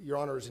issue, Your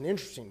Honor, is an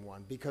interesting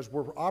one because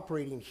we're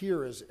operating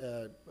here as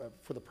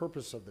for the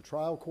purpose of the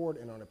trial court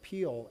and on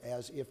appeal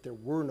as if there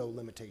were no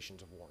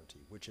limitations of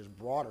warranty, which is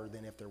broader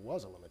than if there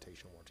was a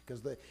limitation of warranty.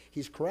 Because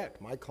he's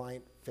correct. My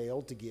client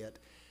failed to get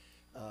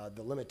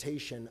the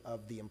limitation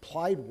of the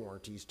implied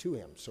warranties to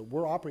him. So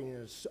we're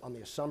operating on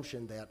the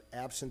assumption that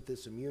absent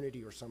this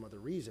immunity or some other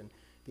reason,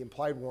 the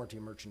implied warranty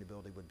and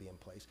merchantability would be in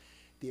place.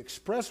 The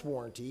express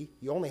warranty,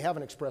 you only have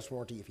an express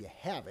warranty if you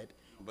have it.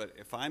 But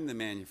if I'm the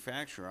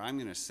manufacturer, I'm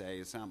going to say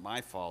it's not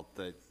my fault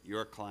that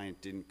your client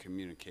didn't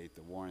communicate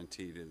the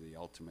warranty to the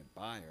ultimate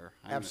buyer.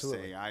 I'm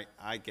Absolutely. going to say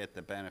I get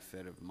the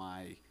benefit of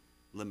my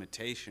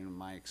limitation,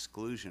 my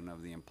exclusion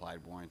of the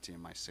implied warranty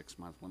and my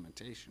 6-month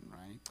limitation,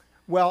 right?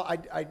 Well,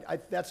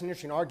 that's an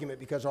interesting argument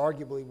because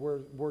arguably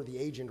we're the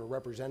agent or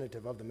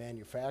representative of the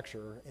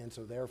manufacturer, and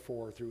so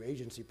therefore through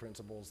agency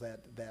principles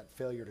that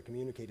failure to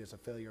communicate is a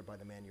failure by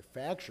the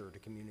manufacturer to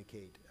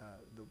communicate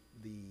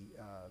the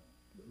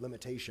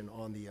limitation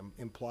on the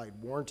implied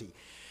warranty.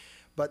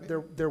 But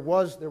there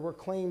were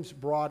claims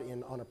brought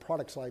in on a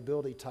products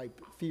liability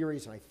type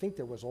theories, and I think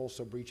there was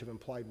also breach of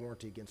implied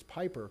warranty against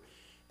Piper.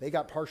 They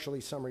got partially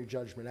summary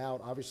judgment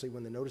out. Obviously,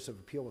 when the notice of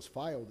appeal was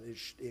filed,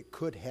 it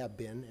could have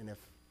been, and if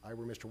I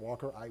were Mr.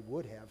 Walker, I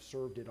would have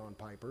served it on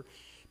Piper,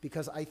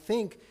 because I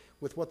think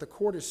with what the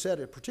court has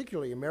said,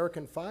 particularly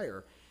American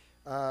Fire,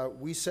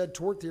 we said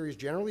tort theory is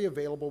generally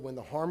available when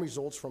the harm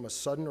results from a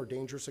sudden or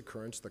dangerous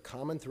occurrence. The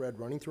common thread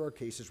running through our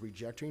case is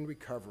rejecting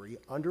recovery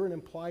under an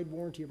implied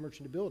warranty of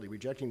merchantability.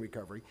 Rejecting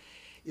recovery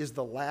is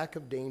the lack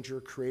of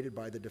danger created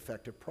by the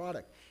defective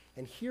product.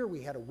 And here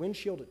we had a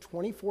windshield at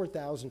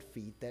 24,000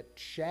 feet that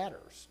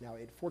shatters. Now,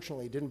 it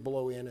fortunately didn't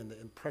blow in, and the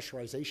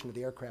pressurization of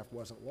the aircraft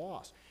wasn't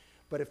lost.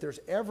 But if there's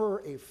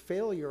ever a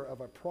failure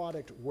of a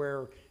product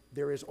where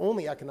there is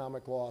only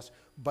economic loss,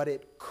 but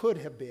it could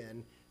have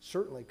been,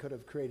 certainly could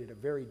have created a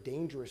very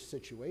dangerous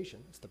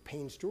situation. It's the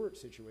Payne-Stewart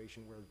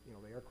situation where the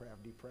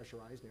aircraft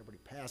depressurized and everybody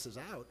passes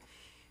out.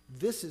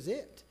 This is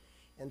it.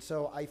 And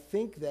so I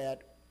think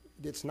that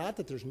it's not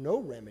that there's no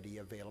remedy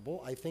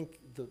available. I think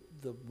the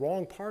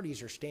wrong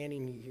parties are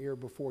standing here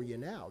before you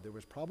now. There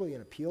was probably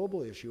an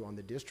appealable issue on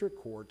the district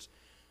courts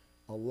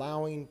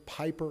allowing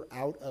Piper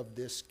out of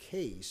this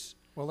case.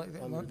 Well,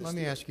 let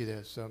me ask you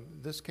this.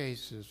 This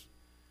case is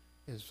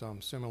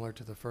similar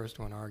to the first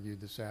one argued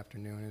this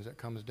afternoon, as it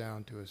comes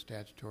down to a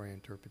statutory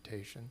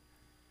interpretation.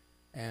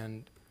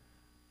 And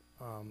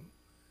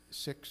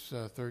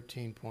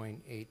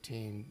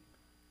 613.18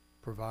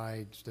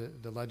 provides,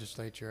 the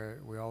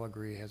legislature, we all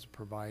agree, has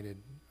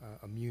provided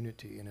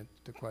immunity. And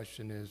the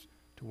question is,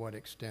 to what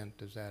extent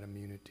does that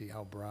immunity,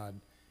 how broad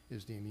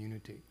is the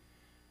immunity?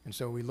 And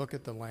so we look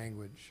at the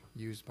language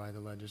used by the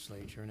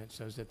legislature, and it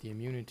says that the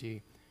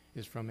immunity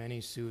is from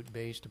any suit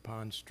based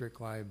upon strict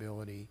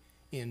liability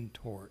in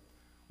tort.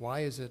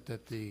 Why is it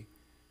that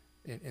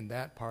in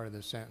that part of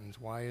the sentence,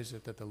 why is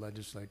it that the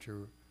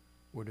legislature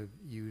would have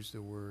used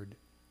the word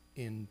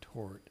in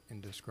tort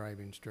in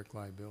describing strict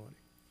liability?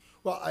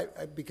 Well,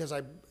 because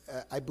I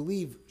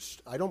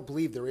don't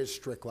believe there is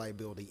strict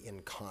liability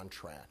in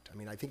contract. I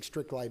mean, I think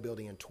strict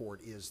liability in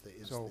tort is the.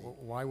 So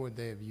why would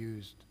they have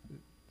used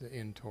the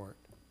in tort?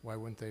 Why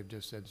wouldn't they have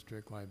just said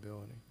strict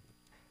liability?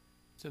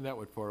 Isn't that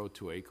what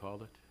 402A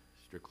called it?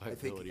 Strict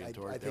liability and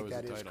tort? I think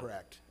that is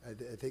correct. I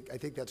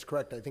think that's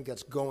correct. I think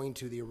that's going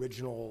to the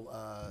original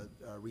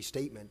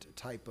restatement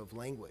type of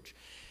language.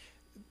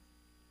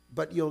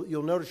 But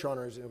you'll notice, Your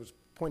Honor, as it was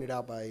pointed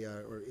out by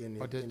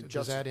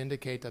does that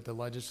indicate that the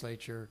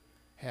legislature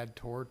had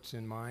torts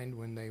in mind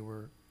when they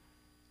were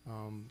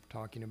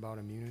talking about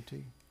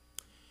immunity?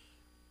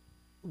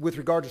 with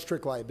regard to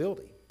strict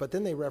liability, but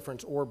then they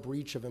reference or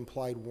breach of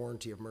implied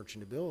warranty of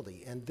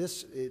merchantability. And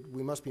this,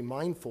 we must be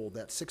mindful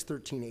that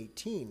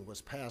 613.18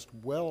 was passed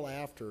well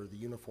after the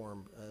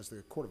uniform, as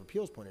the Court of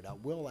Appeals pointed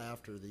out, well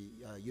after the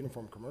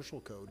Uniform Commercial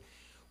Code,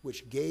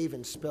 which gave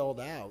and spelled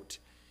out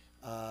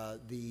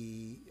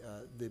the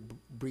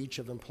breach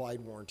of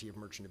implied warranty of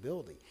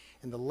merchantability.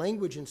 And the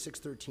language in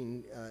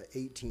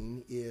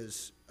 613.18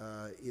 is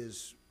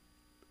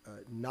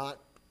not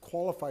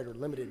qualified or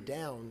limited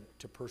down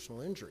to personal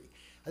injury.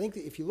 I think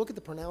that if you look at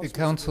the pronouncements...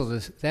 Counsel,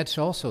 that's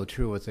also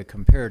true with the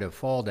Comparative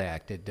Fault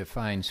Act. It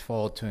defines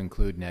fault to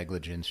include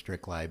negligence,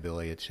 strict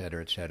liability, et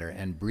cetera,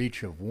 and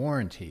breach of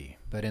warranty.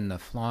 But in the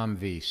Flom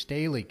v.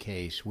 Staley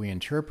case, we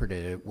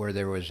interpreted it where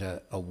there was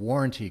a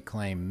warranty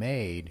claim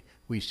made.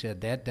 We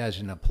said that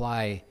doesn't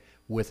apply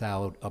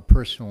without a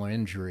personal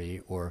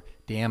injury or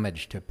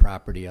damage to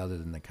property other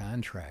than the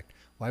contract.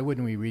 Why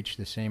wouldn't we reach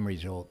the same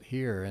result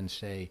here and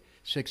say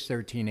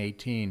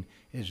 613.18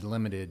 is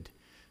limited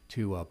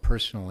to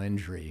personal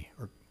injury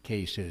or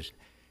cases,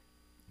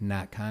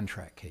 not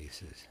contract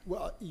cases?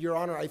 Well, Your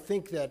Honor, I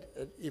think that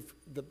if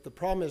the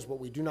problem is what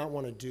we do not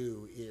want to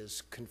do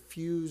is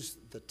confuse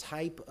the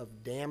type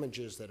of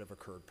damages that have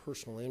occurred,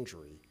 personal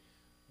injury,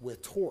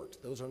 with tort.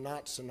 Those are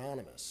not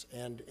synonymous.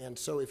 And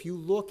so if you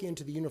look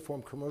into the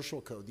Uniform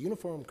Commercial Code, the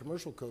Uniform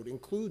Commercial Code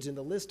includes in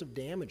the list of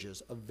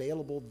damages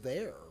available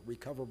there,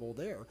 recoverable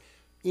there,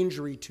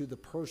 injury to the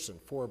person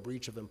for a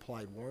breach of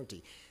implied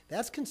warranty.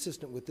 That's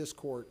consistent with this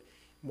court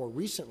more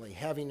recently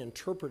having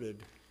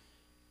interpreted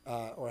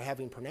or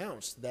having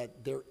pronounced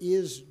that there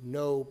is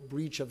no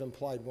breach of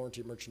implied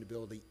warranty of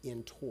merchantability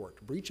in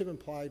tort. Breach of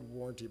implied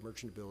warranty of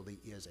merchantability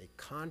is a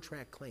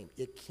contract claim.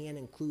 It can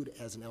include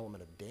as an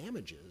element of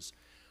damages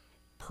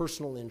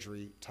personal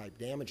injury type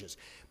damages.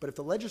 But if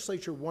the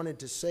legislature wanted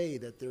to say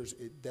that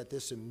that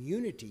this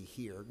immunity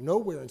here,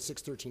 nowhere in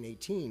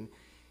 613.18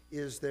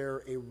 is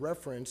there a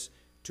reference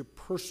to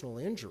personal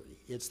injury.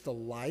 It's the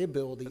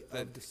liability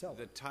of the seller.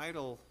 The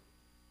title,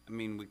 I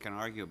mean, we can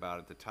argue about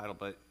it, the title,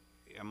 but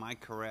am I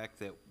correct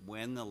that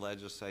when the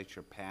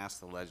legislature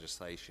passed the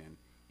legislation,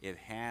 it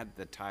had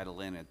the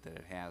title in it that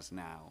it has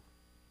now?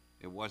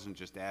 It wasn't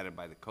just added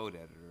by the code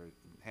editor. It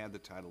had the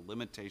title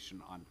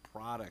Limitation on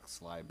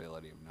Products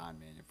Liability of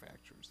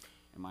Non-Manufacturers.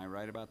 Am I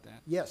right about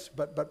that? Yes,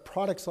 but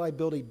products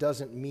liability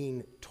doesn't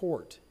mean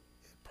tort.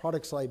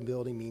 Products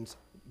liability means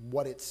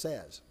what it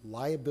says,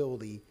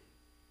 liability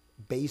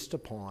based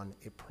upon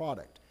a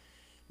product.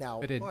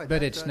 Now,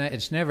 but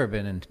it's never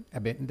been. I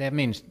mean, that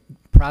means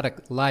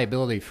product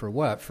liability for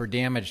what? For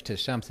damage to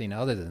something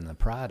other than the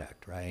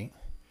product, right?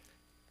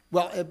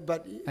 Well,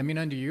 but I mean,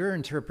 under your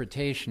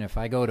interpretation, if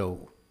I go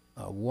to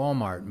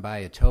Walmart and buy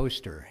a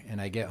toaster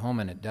and I get home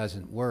and it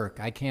doesn't work,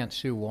 I can't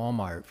sue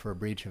Walmart for a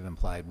breach of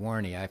implied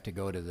warranty. I have to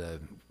go to the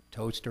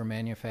toaster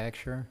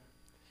manufacturer.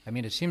 I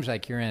mean, it seems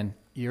like your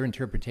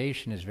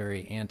interpretation is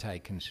very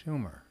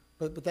anti-consumer.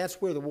 But that's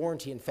where the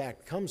warranty, in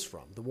fact, comes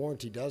from. The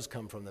warranty does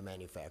come from the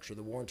manufacturer,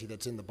 the warranty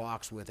that's in the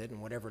box with it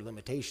and whatever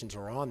limitations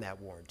are on that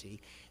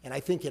warranty. And I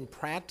think in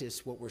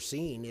practice what we're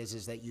seeing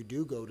is that you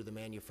do go to the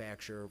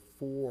manufacturer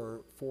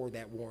for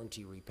that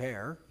warranty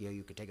repair. You know,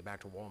 you could take it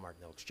back to Walmart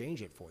and they'll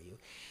exchange it for you.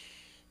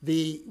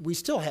 We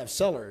still have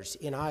sellers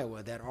in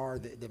Iowa that are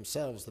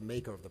themselves the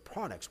maker of the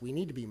products. We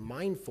need to be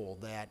mindful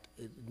that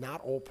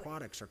not all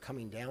products are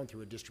coming down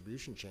through a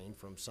distribution chain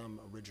from some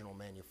original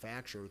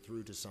manufacturer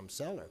through to some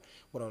seller.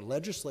 What our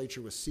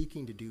legislature was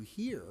seeking to do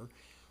here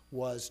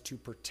was to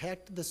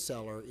protect the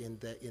seller in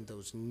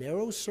those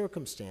narrow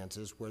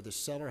circumstances where the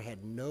seller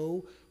had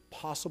no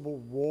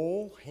possible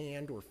role,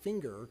 hand, or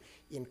finger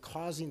in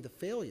causing the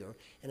failure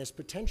and is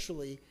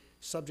potentially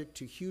subject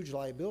to huge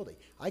liability.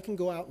 I can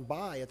go out and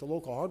buy at the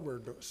local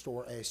hardware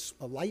store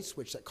a light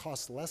switch that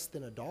costs less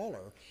than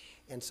 $1,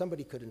 and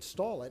somebody could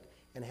install it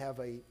and have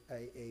a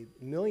 $1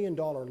 million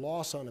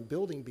loss on a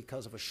building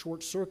because of a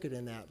short circuit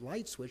in that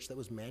light switch that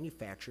was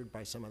manufactured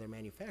by some other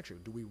manufacturer.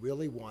 Do we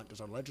really want, does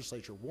our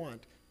legislature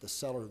want the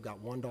seller who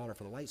got $1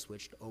 for the light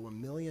switch to owe $1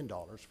 million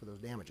for those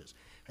damages?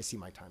 I see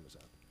my time is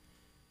up.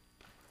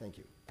 Thank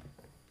you.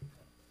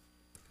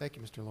 Thank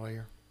you, Mr.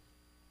 Lawyer.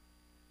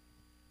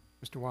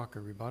 Mr. Walker,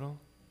 rebuttal?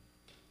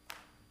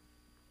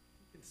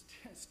 You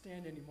can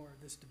stand any more of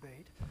this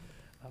debate.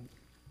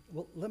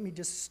 Well, let me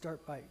just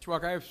start by... Mr.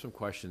 Walker, I have some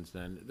questions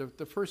then.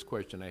 The first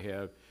question I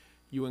have,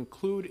 you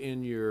include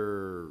in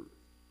your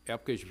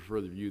application for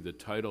further review the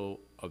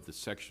title of the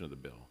section of the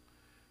bill.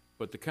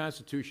 But the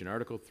Constitution,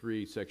 Article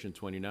 3, Section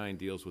 29,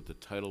 deals with the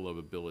title of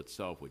a bill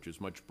itself, which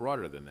is much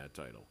broader than that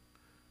title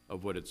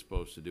of what it's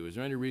supposed to do. Is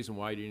there any reason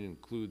why you didn't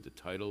include the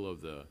title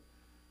of the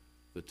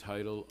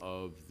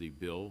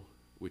bill,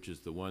 which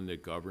is the one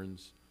that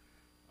governs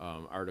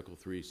Article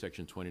 3,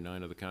 Section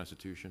 29 of the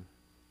Constitution?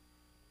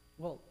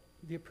 Well,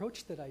 the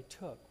approach that I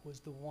took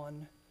was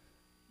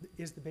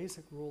is the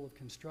basic rule of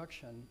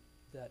construction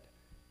that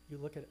you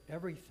look at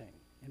everything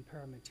in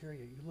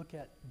paramateria. You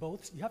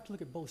have to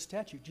look at both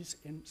statutes.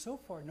 And so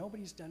far,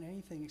 nobody's done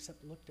anything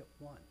except looked at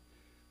one.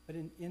 But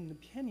in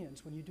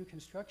opinions, when you do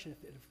construction,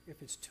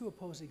 if it's two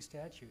opposing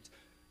statutes,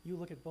 you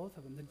look at both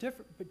of them. The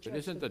different, but But Judge,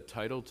 isn't the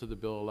title to the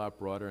bill a lot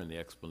broader and the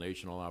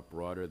explanation a lot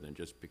broader than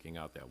just picking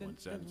out that one then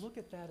sentence? look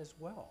at that as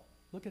well.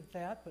 Look at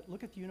that, but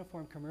look at the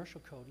Uniform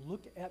Commercial Code.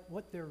 Look at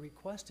what their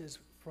request is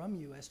from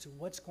you as to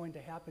what's going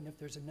to happen if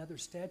there's another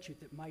statute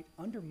that might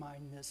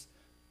undermine this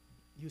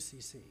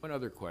UCC. One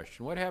other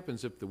question. What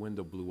happens if the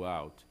window blew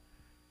out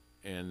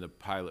and the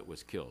pilot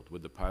was killed?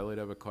 Would the pilot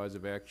have a cause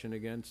of action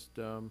against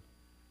Of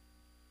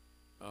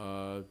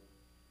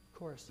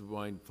course, the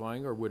blind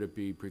flying, or would it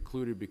be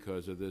precluded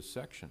because of this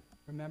section?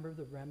 remember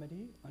the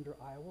remedy under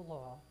Iowa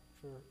law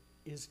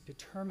is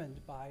determined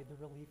by the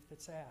relief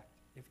that's act.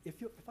 If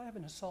I have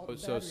an assault and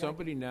So battery,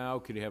 somebody now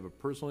could have a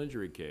personal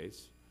injury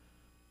case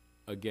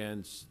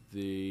against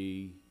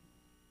if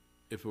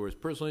it was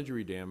personal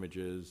injury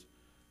damages,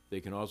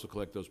 they can also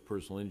collect those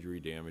personal injury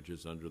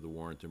damages under the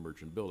warrant and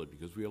merchantability,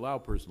 because we allow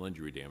personal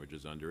injury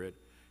damages under it.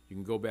 You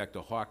can go back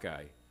to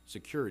Hawkeye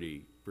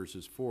Security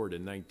versus Ford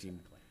in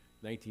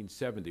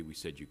 1970, we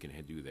said you can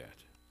do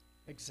that.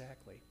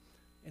 Exactly.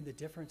 And the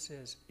difference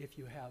is,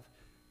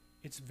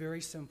 it's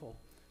very simple.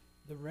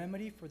 The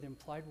remedy for the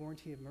implied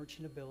warranty of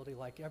merchantability,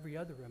 like every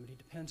other remedy,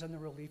 depends on the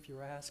relief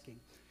you're asking.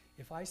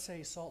 If I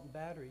say assault and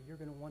battery, you're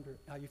going to wonder,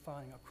 are you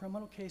filing a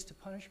criminal case to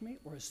punish me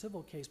or a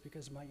civil case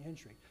because of my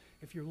injury?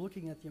 If you're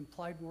looking at the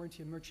implied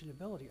warranty of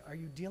merchantability, are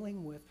you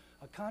dealing with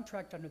a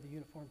contract under the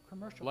Uniform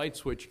Commercial Light Code?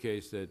 switch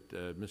case that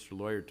Mr.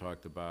 Lawyer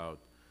talked about,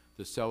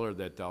 the seller of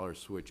that dollar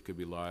switch could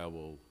be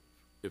liable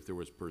if there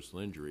was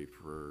personal injury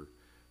for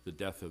the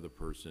death of the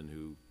person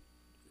who,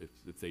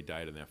 if they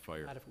died in that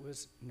fire. Not if it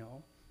was,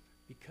 no,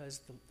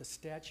 because the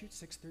statute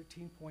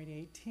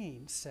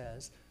 613.18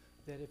 says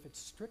that if it's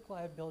strict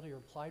liability or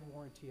implied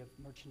warranty of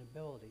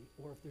merchantability,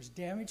 or if there's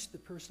damage to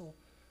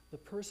the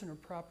person or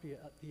property of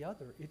the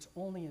other, it's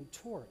only in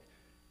tort.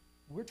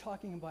 We're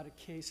talking about a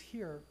case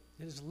here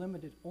that is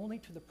limited only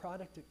to the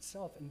product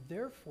itself, and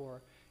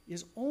therefore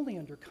is only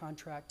under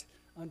contract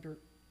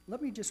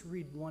let me just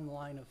read one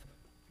line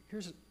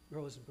here's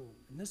Rose Boom,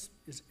 and this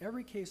is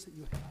every case that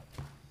you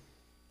have.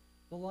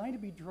 The line to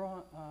be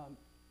drawn,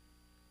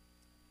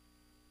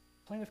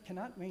 plaintiff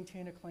cannot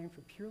maintain a claim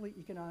for purely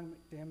economic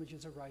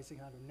damages arising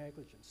out of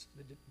negligence.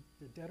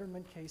 The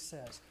Detterman case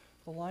says,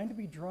 the line to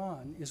be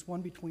drawn is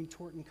one between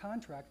tort and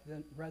contract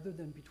rather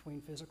than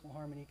between physical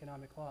harm and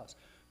economic loss.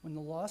 When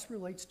the loss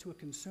relates to a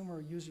consumer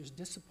or user's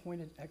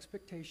disappointed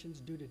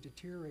expectations due to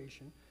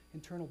deterioration,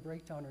 internal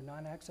breakdown, or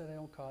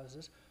non-accidental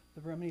causes,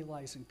 the remedy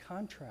lies in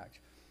contract.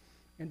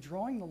 In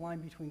drawing the line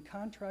between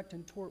contract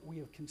and tort, we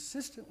have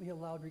consistently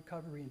allowed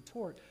recovery in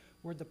tort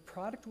where the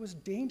product was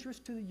dangerous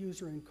to the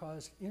user and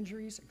caused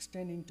injuries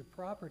extending to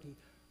property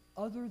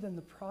other than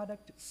the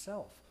product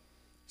itself.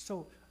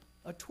 So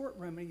a tort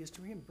remedy is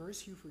to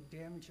reimburse you for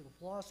damage of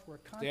loss where a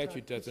contract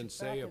Statute puts it doesn't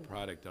say back a in-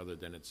 product other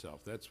than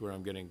itself. That's where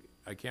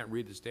I can't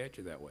read the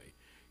statute that way.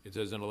 It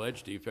says an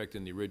alleged defect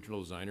in the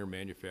original design or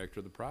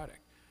manufacture of the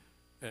product.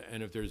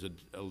 And if there's a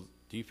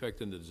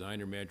defect in the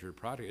design or manufacture of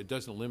the product, it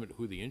doesn't limit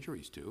who the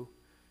injury's to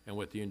and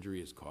what the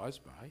injury is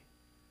caused by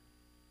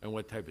and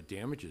what type of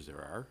damages there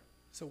are.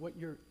 So what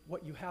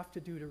you have to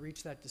do to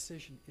reach that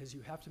decision is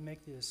you have to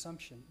make the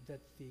assumption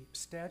that the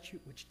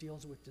statute, which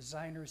deals with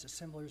designers,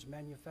 assemblers,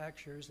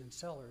 manufacturers, and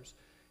sellers,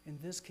 in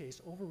this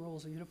case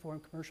overrules the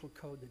Uniform Commercial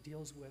Code that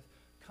deals with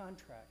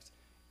contracts,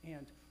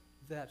 and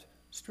that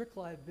strict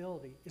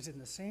liability is in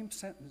the same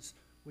sentence,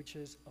 which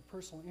is a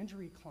personal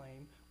injury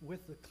claim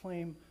with the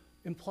claim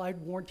implied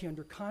warranty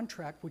under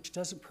contract, which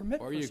doesn't permit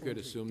Or personal you could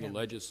injury assume the damage.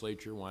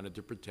 legislature wanted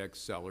to protect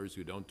sellers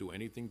who don't do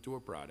anything to a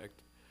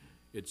product.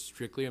 It's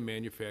strictly a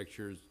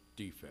manufacturer's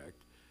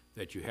defect,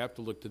 that you have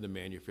to look to the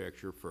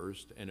manufacturer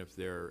first, and if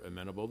they're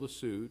amenable to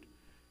suit,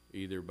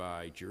 either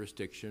by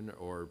jurisdiction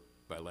or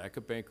by lack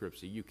of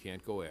bankruptcy, you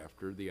can't go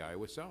after the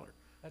Iowa seller.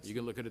 That's- You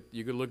can look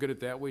at it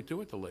that way too,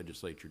 what the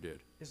legislature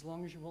did. As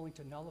long as you're willing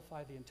to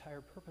nullify the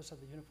entire purpose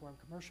of the Uniform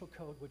Commercial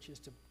Code, which is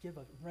to give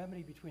a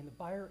remedy between the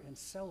buyer and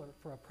seller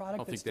for a I product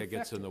don't that's think that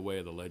gets in defective. the way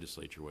of the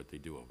legislature, what they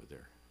do over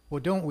there.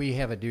 Well, don't we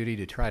have a duty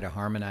to try to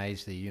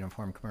harmonize the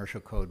Uniform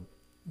Commercial Code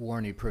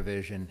warranty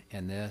provision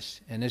and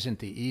this? And isn't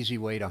the easy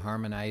way to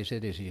harmonize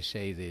it, as you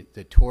say,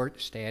 the tort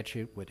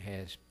statute, which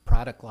has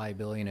product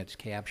liability in its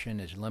caption,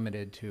 is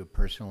limited to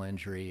personal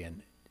injury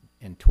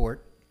and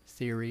tort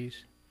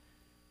theories?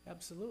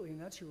 Absolutely, and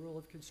that's your rule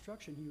of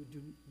construction.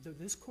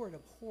 This court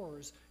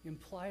abhors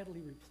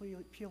impliedly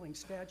repealing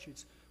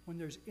statutes when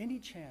there's any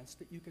chance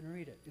that you can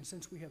read it. And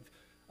since we have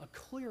a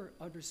clear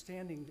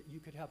understanding that you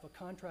could have a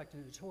contract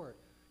and a tort,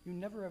 you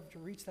never have to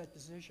reach that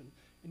decision.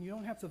 And you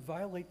don't have to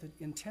violate the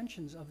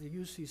intentions of the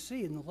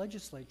UCC and the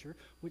legislature,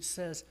 which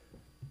says,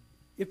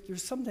 if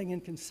there's something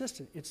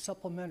inconsistent, it's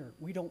supplementary.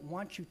 We don't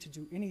want you to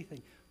do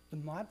anything. The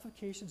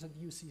modifications of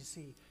the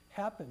UCC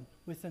happen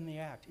within the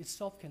act. It's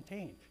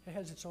self-contained. It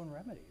has its own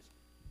remedies.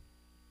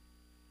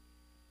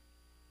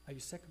 Are you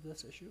sick of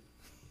this issue?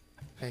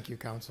 Thank you,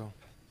 counsel.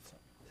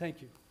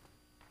 Thank you.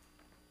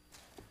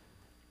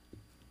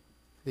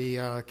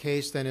 The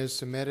case then is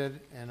submitted,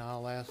 and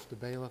I'll ask the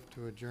bailiff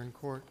to adjourn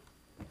court.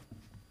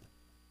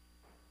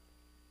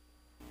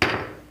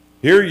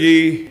 Hear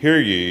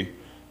ye,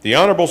 The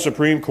Honorable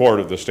Supreme Court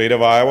of the State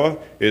of Iowa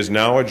is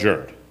now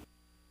adjourned.